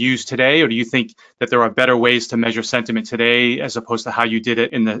investors can use today, or do you think that there are better ways to measure sentiment today as opposed to how you did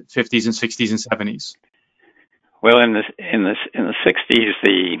it in the 50s and 60s and 70s? Well, in the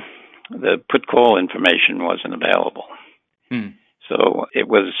 60s, the put call information wasn't available. So it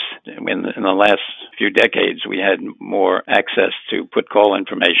was in the last few decades we had more access to put call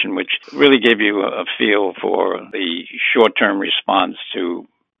information, which really gave you a feel for the short-term response to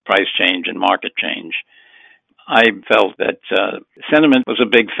price change and market change. I felt that sentiment was a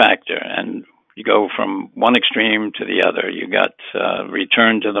big factor, and you go from one extreme to the other. You got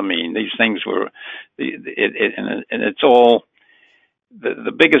return to the mean. These things were, and it's all.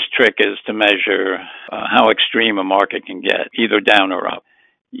 The biggest trick is to measure how extreme a market can get, either down or up.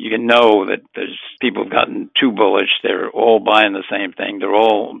 You can know that there's people have gotten too bullish. They're all buying the same thing. They're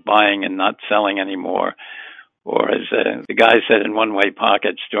all buying and not selling anymore. Or as the guy said in One Way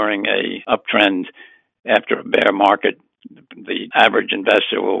Pockets, during a uptrend after a bear market, the average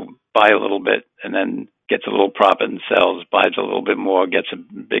investor will buy a little bit and then gets a little profit and sells, buys a little bit more, gets a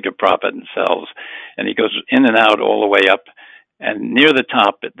bigger profit and sells. And he goes in and out all the way up. And near the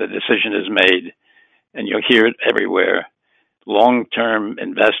top, the decision is made, and you'll hear it everywhere. Long-term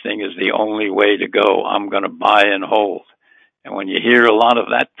investing is the only way to go. I'm going to buy and hold. And when you hear a lot of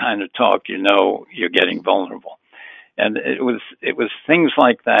that kind of talk, you know you're getting vulnerable. And it was things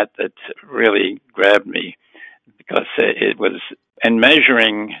like that really grabbed me, because it was, and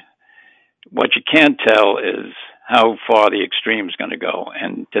measuring what you can't tell is how far the extreme is going to go.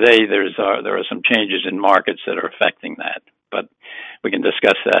 And today there are some changes in markets that are affecting that. But we can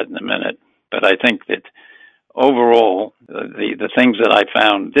discuss that in a minute. But I think that overall, the things that I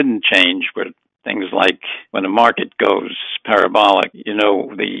found didn't change were things like when the market goes parabolic,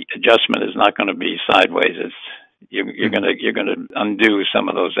 the adjustment is not going to be sideways. You're going to undo some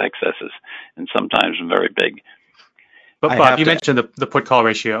of those excesses, and sometimes very big. But Bob, you mentioned the put-call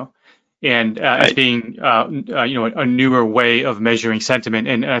ratio, and as Right. being a newer way of measuring sentiment,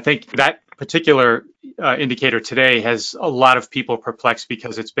 and I think that particular indicator today has a lot of people perplexed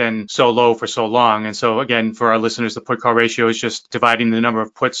because it's been so low for so long. And so again, for our listeners, the put-call ratio is just dividing the number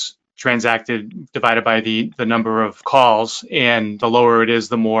of puts transacted divided by the number of calls, and the lower it is,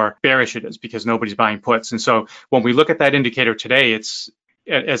 the more bearish it is because nobody's buying puts. And so when we look at that indicator today, it's,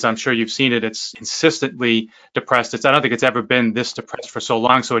 as I'm sure you've seen it, it's consistently depressed. I don't think it's ever been this depressed for so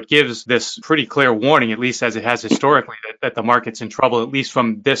long. So it gives this pretty clear warning, at least as it has historically, that the market's in trouble, at least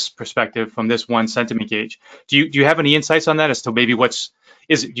from this perspective, from this one sentiment gauge. Do you have any insights on that as to maybe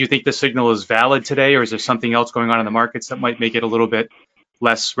do you think the signal is valid today, or is there something else going on in the markets that might make it a little bit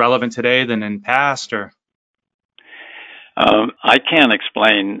less relevant today than in past? Or I can't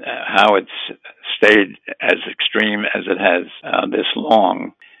explain how it's stayed as extreme as it has this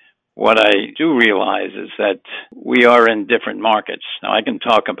long. What I do realize is that we are in different markets. Now, I can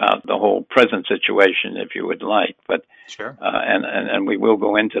talk about the whole present situation if you would like, but sure, and we will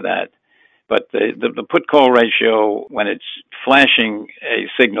go into that. But the put-call ratio, when it's flashing a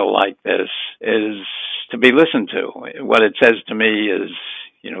signal like this, is to be listened to. What it says to me is,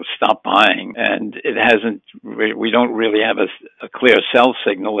 stop buying. And it hasn't, we don't really have a clear sell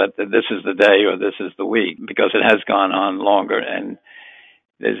signal that this is the day or this is the week, because it has gone on longer. And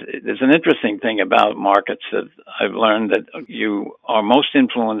there's an interesting thing about markets that I've learned, that you are most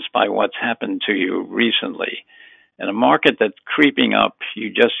influenced by what's happened to you recently. In a market that's creeping up,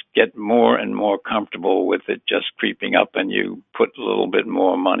 you just get more and more comfortable with it just creeping up, and you put a little bit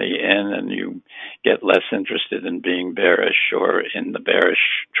more money in, and you get less interested in being bearish or in the bearish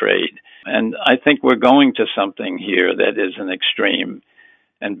trade. And I think we're going to something here that is an extreme.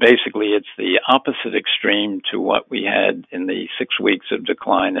 And basically, it's the opposite extreme to what we had in the 6 weeks of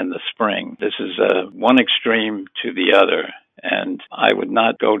decline in the spring. This is one extreme to the other. And I would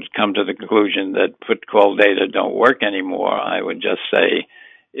not come to the conclusion that put-call data don't work anymore. I would just say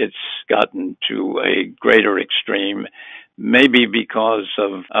it's gotten to a greater extreme, maybe because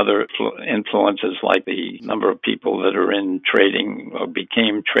of other influences like the number of people that are in trading or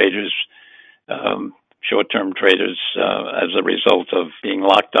became traders, short-term traders, as a result of being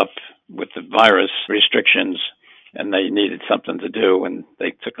locked up with the virus restrictions, and they needed something to do, and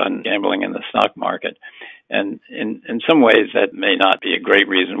they took on gambling in the stock market. And in some ways, that may not be a great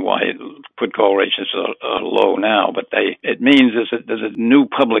reason why put-call ratios are low now, but it means there's a new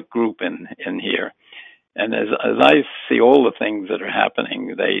public group in here. And as I see all the things that are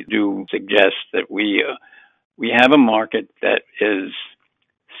happening, they do suggest that we have a market that is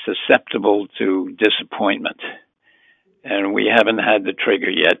susceptible to disappointment. And we haven't had the trigger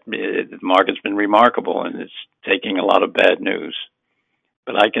yet. The market's been remarkable, and it's taking a lot of bad news.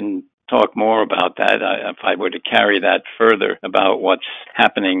 But I can talk more about that if I were to carry that further about what's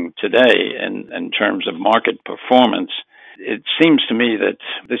happening today in terms of market performance. It seems to me that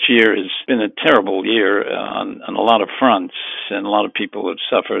this year has been a terrible year on a lot of fronts, and a lot of people have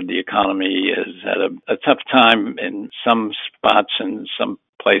suffered. The economy has had a tough time in some spots, and some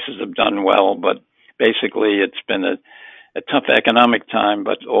places have done well, but basically it's been a tough economic time,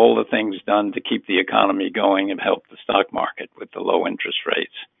 but all the things done to keep the economy going have helped the stock market with the low interest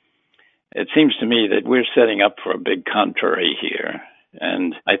rates. It seems to me that we're setting up for a big contrary here.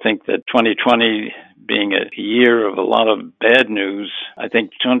 And I think that 2020 being a year of a lot of bad news, I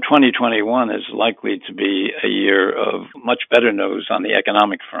think 2021 is likely to be a year of much better news on the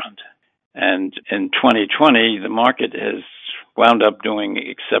economic front. And in 2020, the market has wound up doing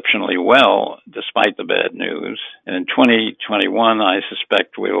exceptionally well despite the bad news. And in 2021, I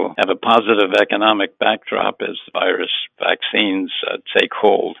suspect we'll have a positive economic backdrop as the virus vaccines take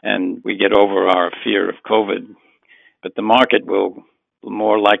hold and we get over our fear of COVID. But the market will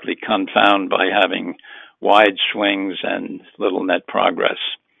more likely confound by having wide swings and little net progress.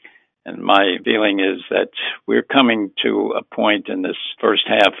 And my feeling is that we're coming to a point in this first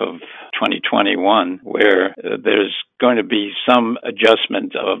half of 2021 where there's going to be some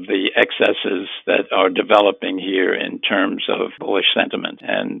adjustment of the excesses that are developing here in terms of bullish sentiment.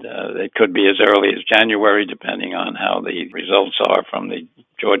 And it could be as early as January, depending on how the results are from the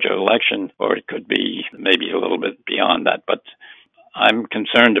Georgia election, or it could be maybe a little bit beyond that. But I'm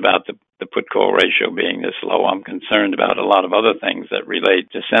concerned about the put-call ratio being this low. I'm concerned about a lot of other things that relate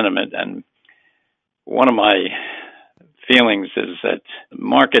to sentiment. And one of my feelings is that the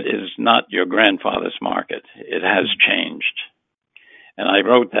market is not your grandfather's market. It has changed. And I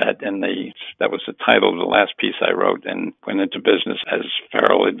wrote that that was the title of the last piece I wrote, and went into business as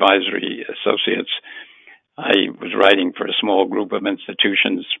Farrell Advisory Associates. I was writing for a small group of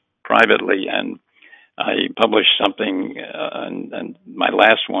institutions privately, and I published something, and my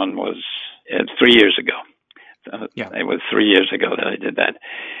last one was 3 years ago. It was 3 years ago that I did that.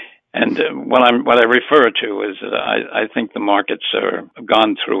 And what I refer to is that I think the markets have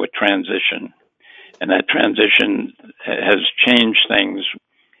gone through a transition, and that transition has changed things.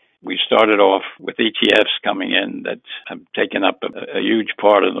 We started off with ETFs coming in that have taken up a huge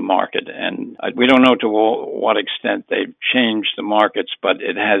part of the market, and we don't know to what extent they've changed the markets, but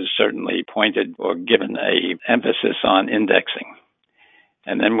it has certainly pointed or given a emphasis on indexing.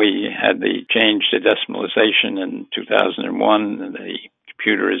 And then we had the change to decimalization in 2001, and the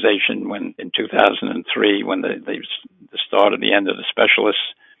computerization in 2003, when the start of the end of the specialists.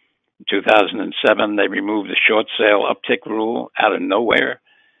 In 2007, they removed the short sale uptick rule out of nowhere.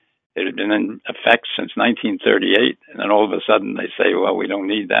 It had been in effect since 1938, and then all of a sudden they say, well, we don't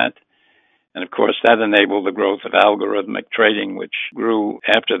need that. And of course, that enabled the growth of algorithmic trading, which grew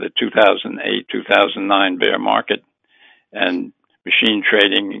after the 2008-2009 bear market. And machine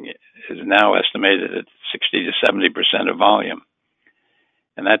trading is now estimated at 60 to 70% of volume.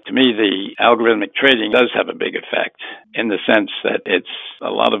 And that, to me, the algorithmic trading does have a big effect in the sense that it's a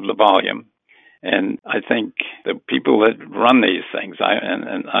lot of the volume. And I think the people that run these things,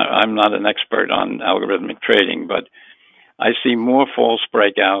 I'm not an expert on algorithmic trading, but I see more false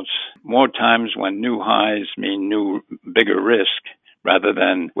breakouts, more times when new highs mean new, bigger risk, rather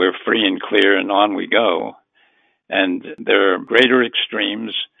than we're free and clear and on we go. And there are greater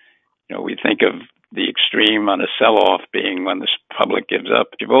extremes. We think of the extreme on a sell-off being when the public gives up.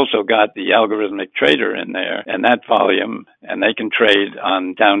 You've also got the algorithmic trader in there and that volume, and they can trade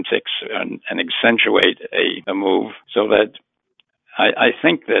on downticks and accentuate a move, so that I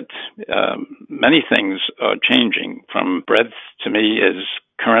think that many things are changing. From breadth, to me, is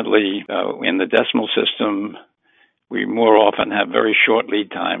currently in the decimal system, we more often have very short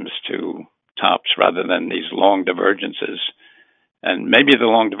lead times to tops rather than these long divergences. And maybe the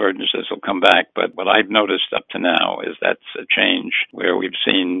long divergences will come back, but what I've noticed up to now is that's a change where we've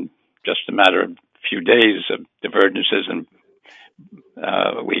seen just a matter of a few days of divergences, and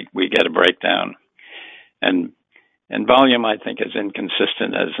we get a breakdown. And volume, I think, is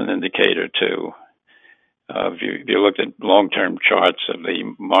inconsistent as an indicator too. If you look at long-term charts of the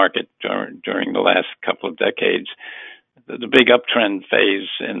market during the last couple of decades, the big uptrend phase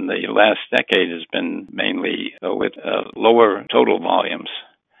in the last decade has been mainly with lower total volumes.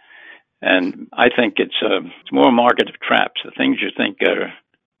 And I think it's more a market of traps. The things you think are,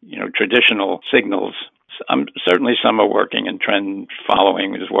 traditional signals, certainly some are working, and trend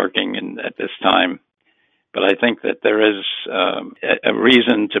following is working at this time. But I think that there is a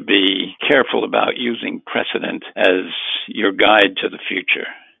reason to be careful about using precedent as your guide to the future.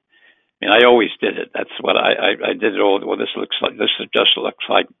 I always did it. That's what I did it all. Well, this just looks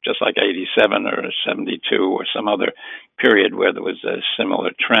like 87 or 72 or some other period where there was a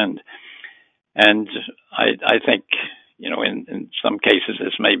similar trend. And I think, in some cases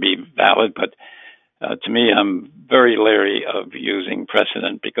this may be valid, but to me, I'm very leery of using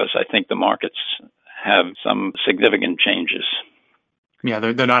precedent because I think the markets have some significant changes. Yeah,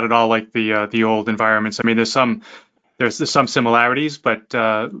 they're not at all like the old environments. There's some similarities, but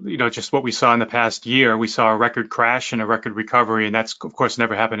just what we saw in the past year, we saw a record crash and a record recovery, and that's of course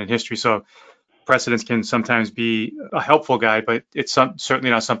never happened in history. So precedents can sometimes be a helpful guide, but it's certainly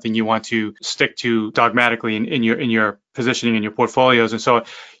not something you want to stick to dogmatically in your positioning in your portfolios. And so,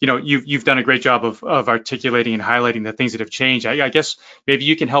 you've done a great job of articulating and highlighting the things that have changed. I guess maybe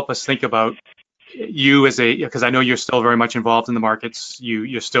you can help us think about you because I know you're still very much involved in the markets.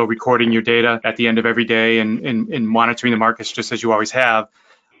 You're still recording your data at the end of every day and monitoring the markets just as you always have.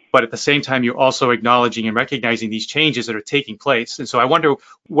 But at the same time, you're also acknowledging and recognizing these changes that are taking place. And so I wonder,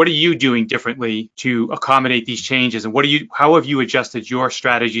 what are you doing differently to accommodate these changes? And how have you adjusted your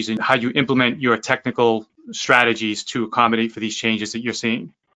strategies and how you implement your technical strategies to accommodate for these changes that you're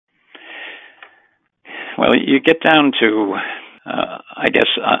seeing? Well, you get down to I guess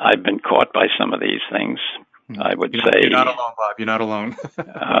I've been caught by some of these things. I would say you're not alone, Bob. You're not alone.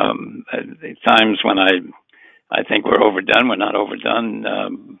 Times when I think we're overdone. We're not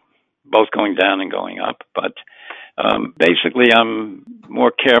overdone. Both going down and going up, but basically, I'm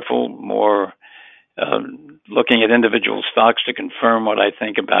more careful, more looking at individual stocks to confirm what I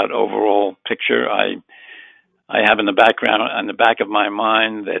think about overall picture. I have in the back of my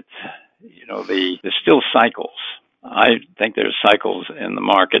mind that there's still cycles. I think there's cycles in the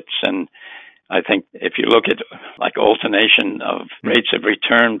markets, and I think if you look at like alternation of rates of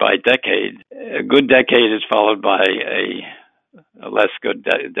return by decade, a good decade is followed by a less good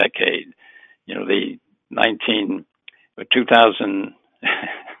decade. You know, the 2000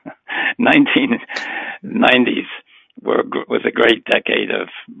 1990s was a great decade of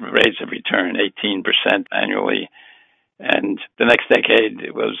rates of return, 18% annually. And the next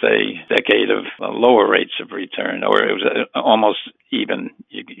decade was a decade of lower rates of return, or it was almost even.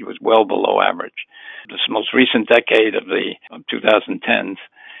 It was well below average. This most recent decade of the 2010s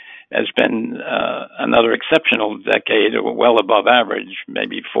has been another exceptional decade, well above average,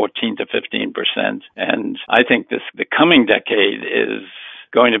 maybe 14 to 15%. And I think the coming decade is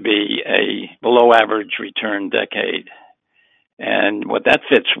going to be a below average return decade. And what that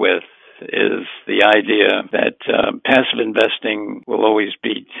fits with is the idea that passive investing will always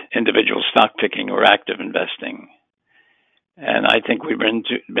beat individual stock picking or active investing. And I think we've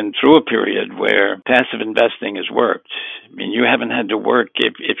been through a period where passive investing has worked. I mean, you haven't had to work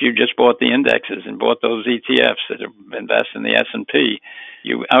if you just bought the indexes and bought those ETFs that invest in the S&P.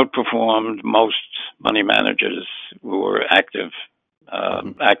 You outperformed most money managers who were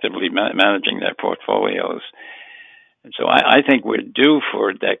actively managing their portfolios. And so I think we're due for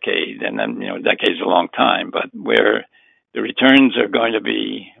a decade, and then, a decade's a long time, but where the returns are going to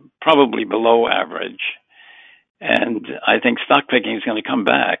be probably below average. And I think stock picking is going to come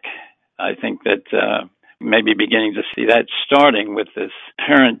back. I think that maybe beginning to see that starting with this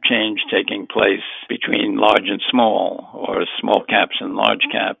apparent change taking place between large and small, or small caps and large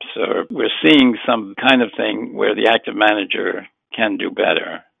caps, or we're seeing some kind of thing where the active manager can do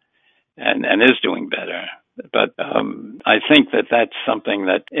better and is doing better. But I think that that's something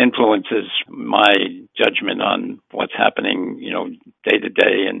that influences my judgment on what's happening, day to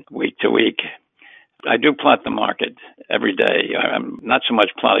day and week to week. I do plot the market every day. I'm not so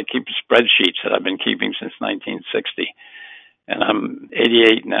much plot. I keep spreadsheets that I've been keeping since 1960. And I'm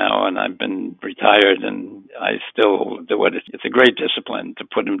 88 now, and I've been retired, and I still do it. It's a great discipline to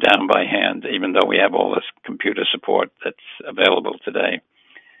put them down by hand, even though we have all this computer support that's available today.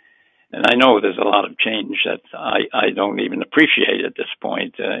 And I know there's a lot of change that I don't even appreciate at this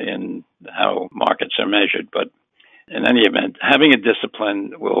point in how markets are measured. But in any event, having a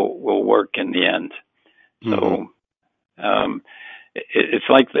discipline will work in the end. So it's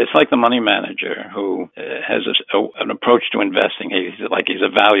like the money manager who has an approach to investing. He's a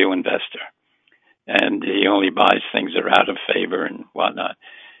value investor, and he only buys things that are out of favor and whatnot.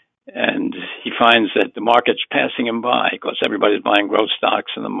 And he finds that the market's passing him by because everybody's buying growth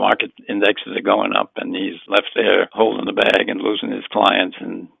stocks and the market indexes are going up, and he's left there holding the bag and losing his clients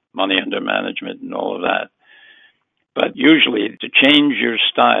and money under management and all of that. But usually to change your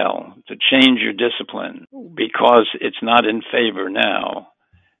style, to change your discipline, because it's not in favor now,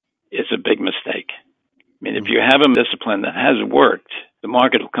 is a big mistake. I mean, if you have a discipline that has worked, the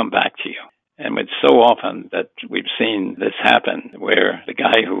market will come back to you. And it's so often that we've seen this happen, where the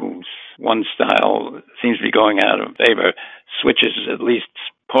guy whose one style seems to be going out of favor switches at least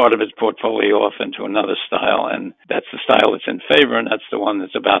part of his portfolio off into another style, and that's the style that's in favor, and that's the one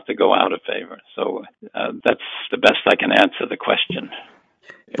that's about to go out of favor. So that's the best I can answer the question.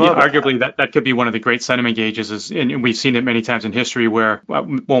 Well, arguably, that could be one of the great sentiment gauges, and we've seen it many times in history where,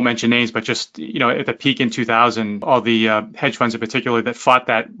 won't mention names, but just, at the peak in 2000, all the hedge funds in particular that fought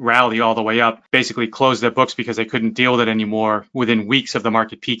that rally all the way up basically closed their books because they couldn't deal with it anymore within weeks of the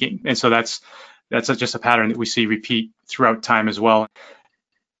market peaking. And so that's just a pattern that we see repeat throughout time as well.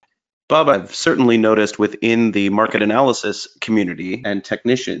 Bob, I've certainly noticed within the market analysis community and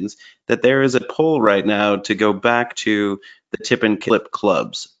technicians that there is a pull right now to go back to the tip and clip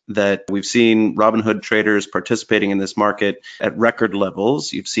clubs, that we've seen Robinhood traders participating in this market at record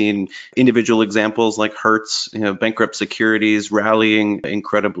levels. You've seen individual examples like Hertz, bankrupt securities rallying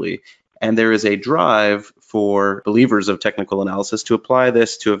incredibly. And there is a drive for believers of technical analysis to apply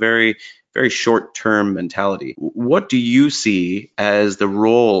this to a very, very short-term mentality. What do you see as the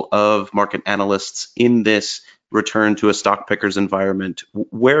role of market analysts in this return to a stock picker's environment?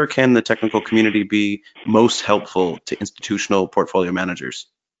 Where can the technical community be most helpful to institutional portfolio managers?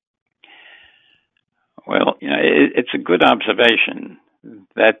 Well, it's a good observation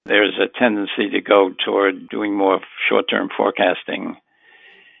that there's a tendency to go toward doing more short-term forecasting.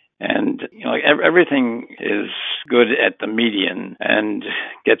 And everything is good at the median and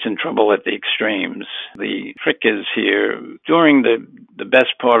gets in trouble at the extremes. The trick is here, during the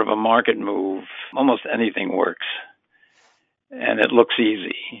best part of a market move, almost anything works. And it looks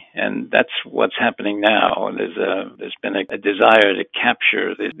easy. And that's what's happening now. There's been a desire to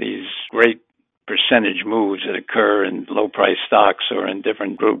capture these great percentage moves that occur in low price stocks or in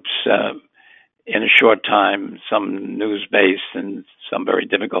different groups in a short time, some news based and some very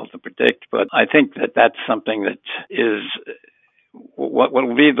difficult to predict. But I think that that's something that is what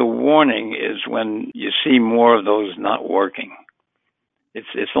will be the warning is when you see more of those not working.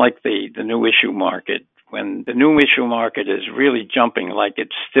 It's like the new issue market. When the new issue market is really jumping like it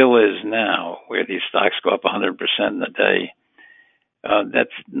still is now, where these stocks go up 100% in a day,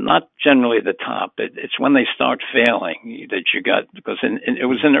 that's not generally the top. It's when they start failing that you got, because it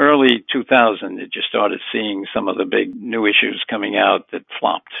was in early 2000 that you started seeing some of the big new issues coming out that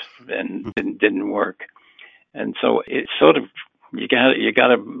flopped and didn't work. And so it's sort of, you got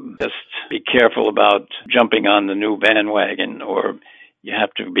to just be careful about jumping on the new bandwagon, or you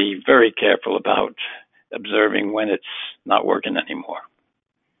have to be very careful about observing when it's not working anymore.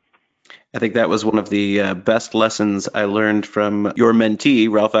 I think that was one of the best lessons I learned from your mentee,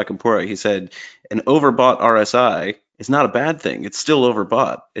 Ralph Acampora. He said, an overbought RSI is not a bad thing. It's still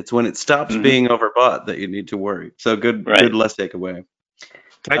overbought. It's when it stops being overbought that you need to worry. So good less takeaway.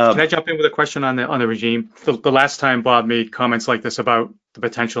 Can I jump in with a question on the regime? The last time Bob made comments like this about the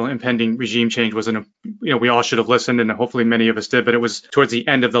potential impending regime change was we all should have listened, and hopefully many of us did, but it was towards the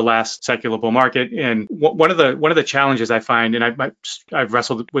end of the last secular bull market. And one of the challenges I find, and I've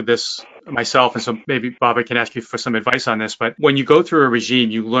wrestled with this myself, and so maybe Bob, I can ask you for some advice on this, but when you go through a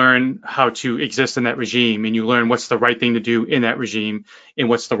regime, you learn how to exist in that regime, and you learn what's the right thing to do in that regime and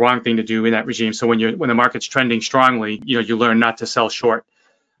what's the wrong thing to do in that regime. So when the market's trending strongly, you learn not to sell short.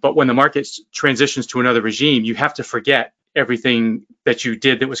 But when the market transitions to another regime, you have to forget everything that you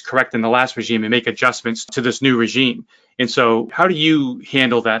did that was correct in the last regime and make adjustments to this new regime. And so how do you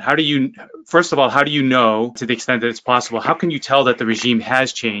handle that? First of all, how do you know, to the extent that it's possible, how can you tell that the regime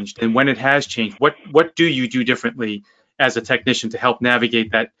has changed? And when it has changed, what do you do differently as a technician to help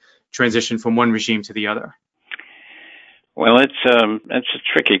navigate that transition from one regime to the other? Well, it's a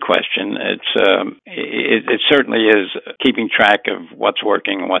tricky question. It certainly is keeping track of what's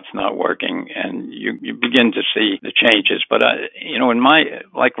working and what's not working, and you begin to see the changes. But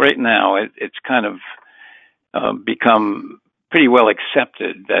like right now, it's kind of become pretty well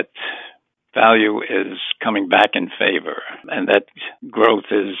accepted that value is coming back in favor, and that growth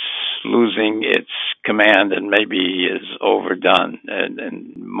is losing its command and maybe is overdone,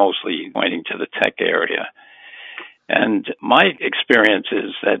 and mostly pointing to the tech area. And my experience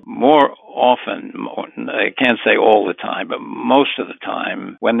is that more often, I can't say all the time, but most of the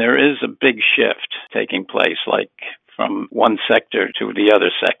time, when there is a big shift taking place, like from one sector to the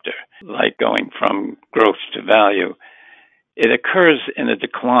other sector, like going from growth to value, it occurs in a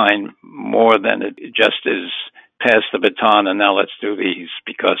decline more than it just is pass the baton and now let's do these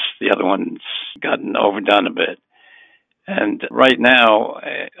because the other one's gotten overdone a bit. And right now,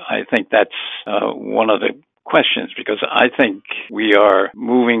 I think that's one of the questions, because I think we are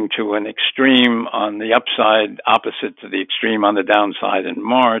moving to an extreme on the upside opposite to the extreme on the downside in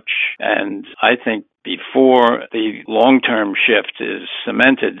March. And I think before the long-term shift is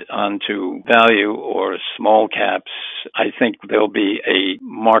cemented onto value or small caps, I think there'll be a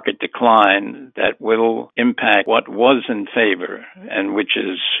market decline that will impact what was in favor and which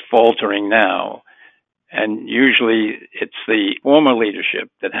is faltering now. And usually it's the former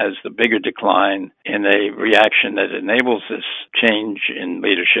leadership that has the bigger decline in a reaction that enables this change in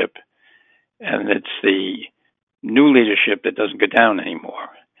leadership. And it's the new leadership that doesn't go down anymore.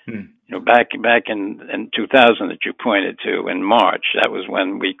 Back in 2000 that you pointed to in March, that was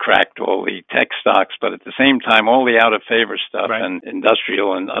when we cracked all the tech stocks, but at the same time, all the out of favor stuff and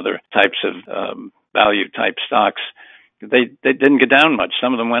industrial and other types of value type stocks, they didn't go down much.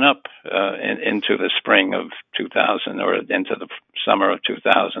 Some of them went up into the spring of 2000 or into the summer of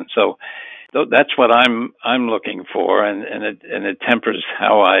 2000. So that's what I'm looking for, and it tempers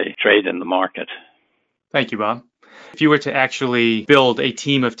how I trade in the market. Thank you, Bob. If you were to actually build a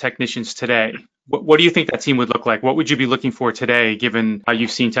team of technicians today, what do you think that team would look like? What would you be looking for today, given how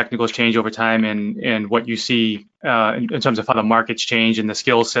you've seen technicals change over time and what you see in terms of how the markets change and the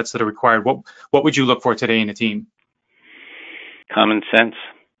skill sets that are required? What would you look for today in a team? Common sense.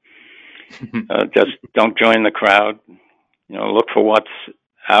 Just don't join the crowd. Look for what's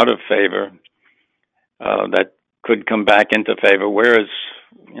out of favor that could come back into favor. Where's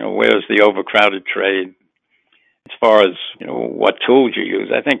the overcrowded trade? As far as what tools you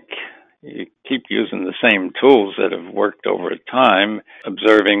use, I think you keep using the same tools that have worked over time,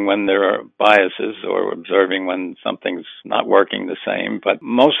 observing when there are biases or observing when something's not working the same. But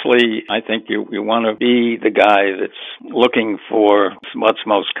mostly, I think you want to be the guy that's looking for what's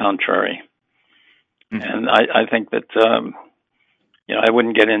most contrary. And I think that I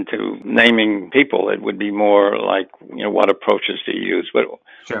wouldn't get into naming people. It would be more like, what approaches do you use? But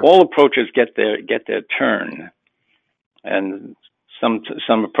Sure. all approaches get their turn, and some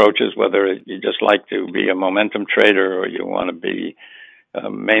approaches, whether you just like to be a momentum trader or you want to be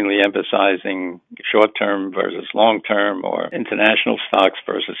mainly emphasizing short-term versus long-term, or international stocks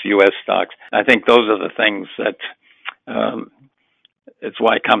versus U.S. stocks. I think those are the things that it's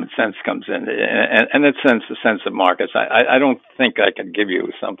why common sense comes in, and it's the sense of markets. I don't think I could give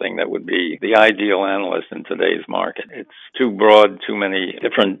you something that would be the ideal analyst in today's market. It's too broad, too many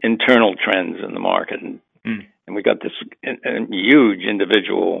different internal trends in the market, and we got this huge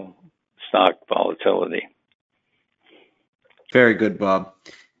individual stock volatility. Very good, Bob.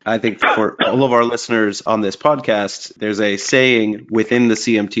 I think for all of our listeners on this podcast, there's a saying within the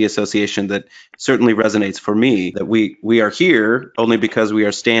CMT Association that certainly resonates for me, that we are here only because we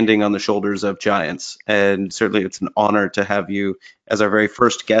are standing on the shoulders of giants. And certainly it's an honor to have you as our very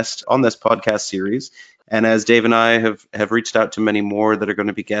first guest on this podcast series. And as Dave and I have reached out to many more that are going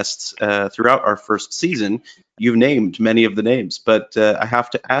to be guests throughout our first season, you've named many of the names. But I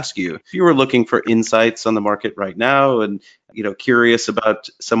have to ask you, if you were looking for insights on the market right now and curious about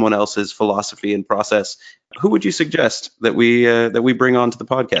someone else's philosophy and process, who would you suggest that we bring onto the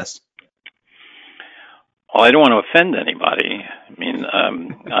podcast? Well, I don't want to offend anybody. I mean,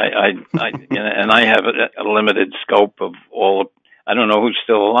 I have a limited scope of all. I don't know who's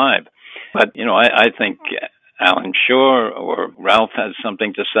still alive, but I think Alan Shore or Ralph has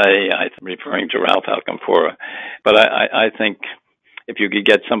something to say. I'm referring to Ralph Alcampora, but I think if you could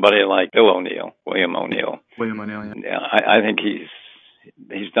get somebody like William O'Neill, yeah, I think he's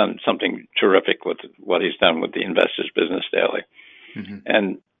done something terrific with what he's done with the Investors Business Daily. Mm-hmm.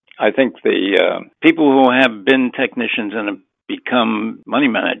 And I think the people who have been technicians and have become money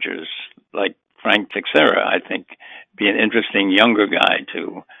managers, like Frank Teixeira, I think be an interesting younger guy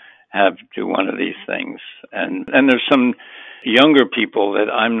to have do one of these things. And there's some younger people that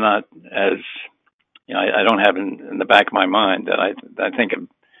I'm not as, I don't have in the back of my mind that I think have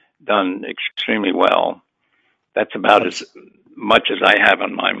done extremely well. That's about as much as I have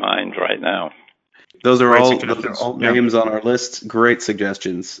on my mind right now. Those are all names on our list. Great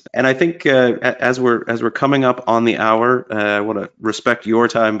suggestions. And I think as we're coming up on the hour, I want to respect your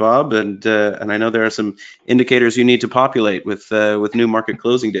time, Bob, and I know there are some indicators you need to populate with new market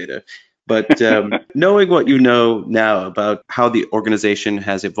closing data. But knowing what you know now about how the organization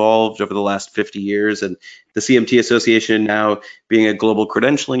has evolved over the last 50 years, and the CMT Association now being a global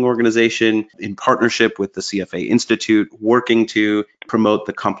credentialing organization in partnership with the CFA Institute, working to promote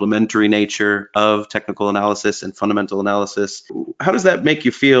the complementary nature of technical analysis and fundamental analysis, how does that make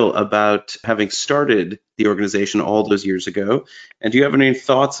you feel about having started the organization all those years ago? And do you have any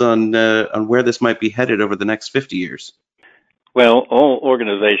thoughts on where this might be headed over the next 50 years? Well, all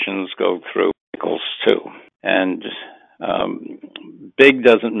organizations go through cycles too, and big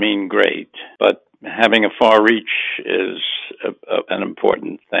doesn't mean great, but having a far reach is an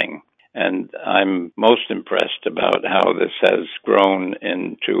important thing. And I'm most impressed about how this has grown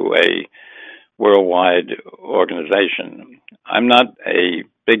into a worldwide organization. I'm not a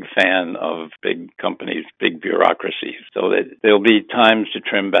big fan of big companies, big bureaucracies, so that there'll be times to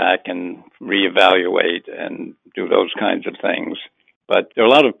trim back and reevaluate and do those kinds of things. But there are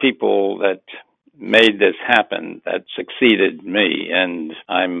a lot of people that made this happen that succeeded me, and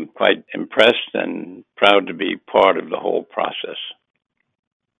I'm quite impressed and proud to be part of the whole process.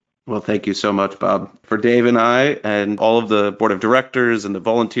 Well, thank you so much, Bob. For Dave and I and all of the board of directors and the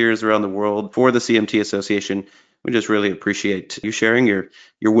volunteers around the world for the CMT Association, we just really appreciate you sharing your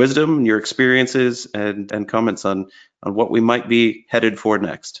wisdom, your experiences, and comments on what we might be headed for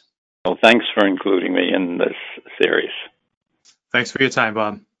next. Well, thanks for including me in this series. Thanks for your time,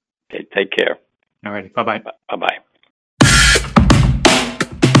 Bob. Okay, take care. All righty. Bye-bye. Bye-bye.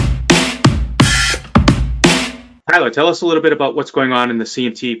 Tyler, tell us a little bit about what's going on in the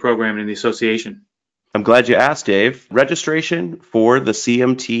CMT program and in the association. I'm glad you asked, Dave. Registration for the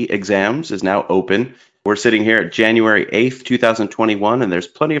CMT exams is now open. We're sitting here at January 8th, 2021, and there's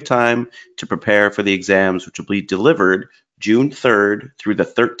plenty of time to prepare for the exams, which will be delivered June 3rd through the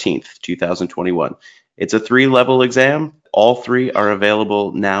 13th, 2021. It's a 3-level exam. All 3 are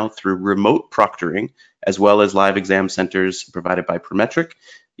available now through remote proctoring, as well as live exam centers provided by Prometric.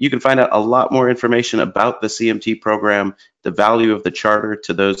 You can find out a lot more information about the CMT program, the value of the charter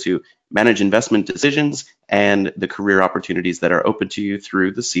to those who manage investment decisions, and the career opportunities that are open to you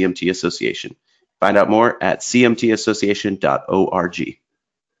through the CMT Association. Find out more at cmtassociation.org.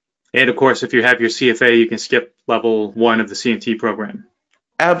 And of course, if you have your CFA, you can skip level 1 of the CMT program.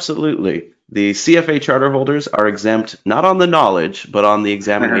 Absolutely. The CFA charter holders are exempt not on the knowledge, but on the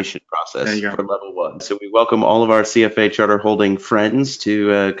examination process for level 1. So we welcome all of our CFA charter holding friends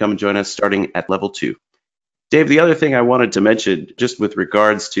to come and join us starting at level 2. Dave, the other thing I wanted to mention, just with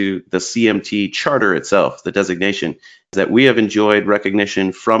regards to the CMT charter itself, the designation, is that we have enjoyed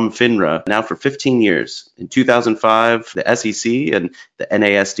recognition from FINRA now for 15 years. In 2005, the SEC and the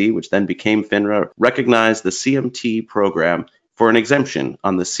NASD, which then became FINRA, recognized the CMT program for an exemption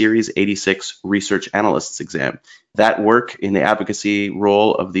on the Series 86 Research Analysts exam. That work in the advocacy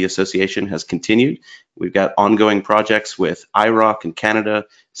role of the association has continued. We've got ongoing projects with IROC in Canada,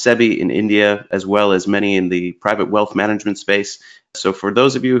 SEBI in India, as well as many in the private wealth management space. So for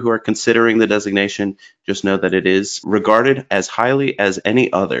those of you who are considering the designation, just know that it is regarded as highly as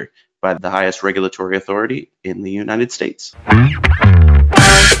any other by the highest regulatory authority in the United States.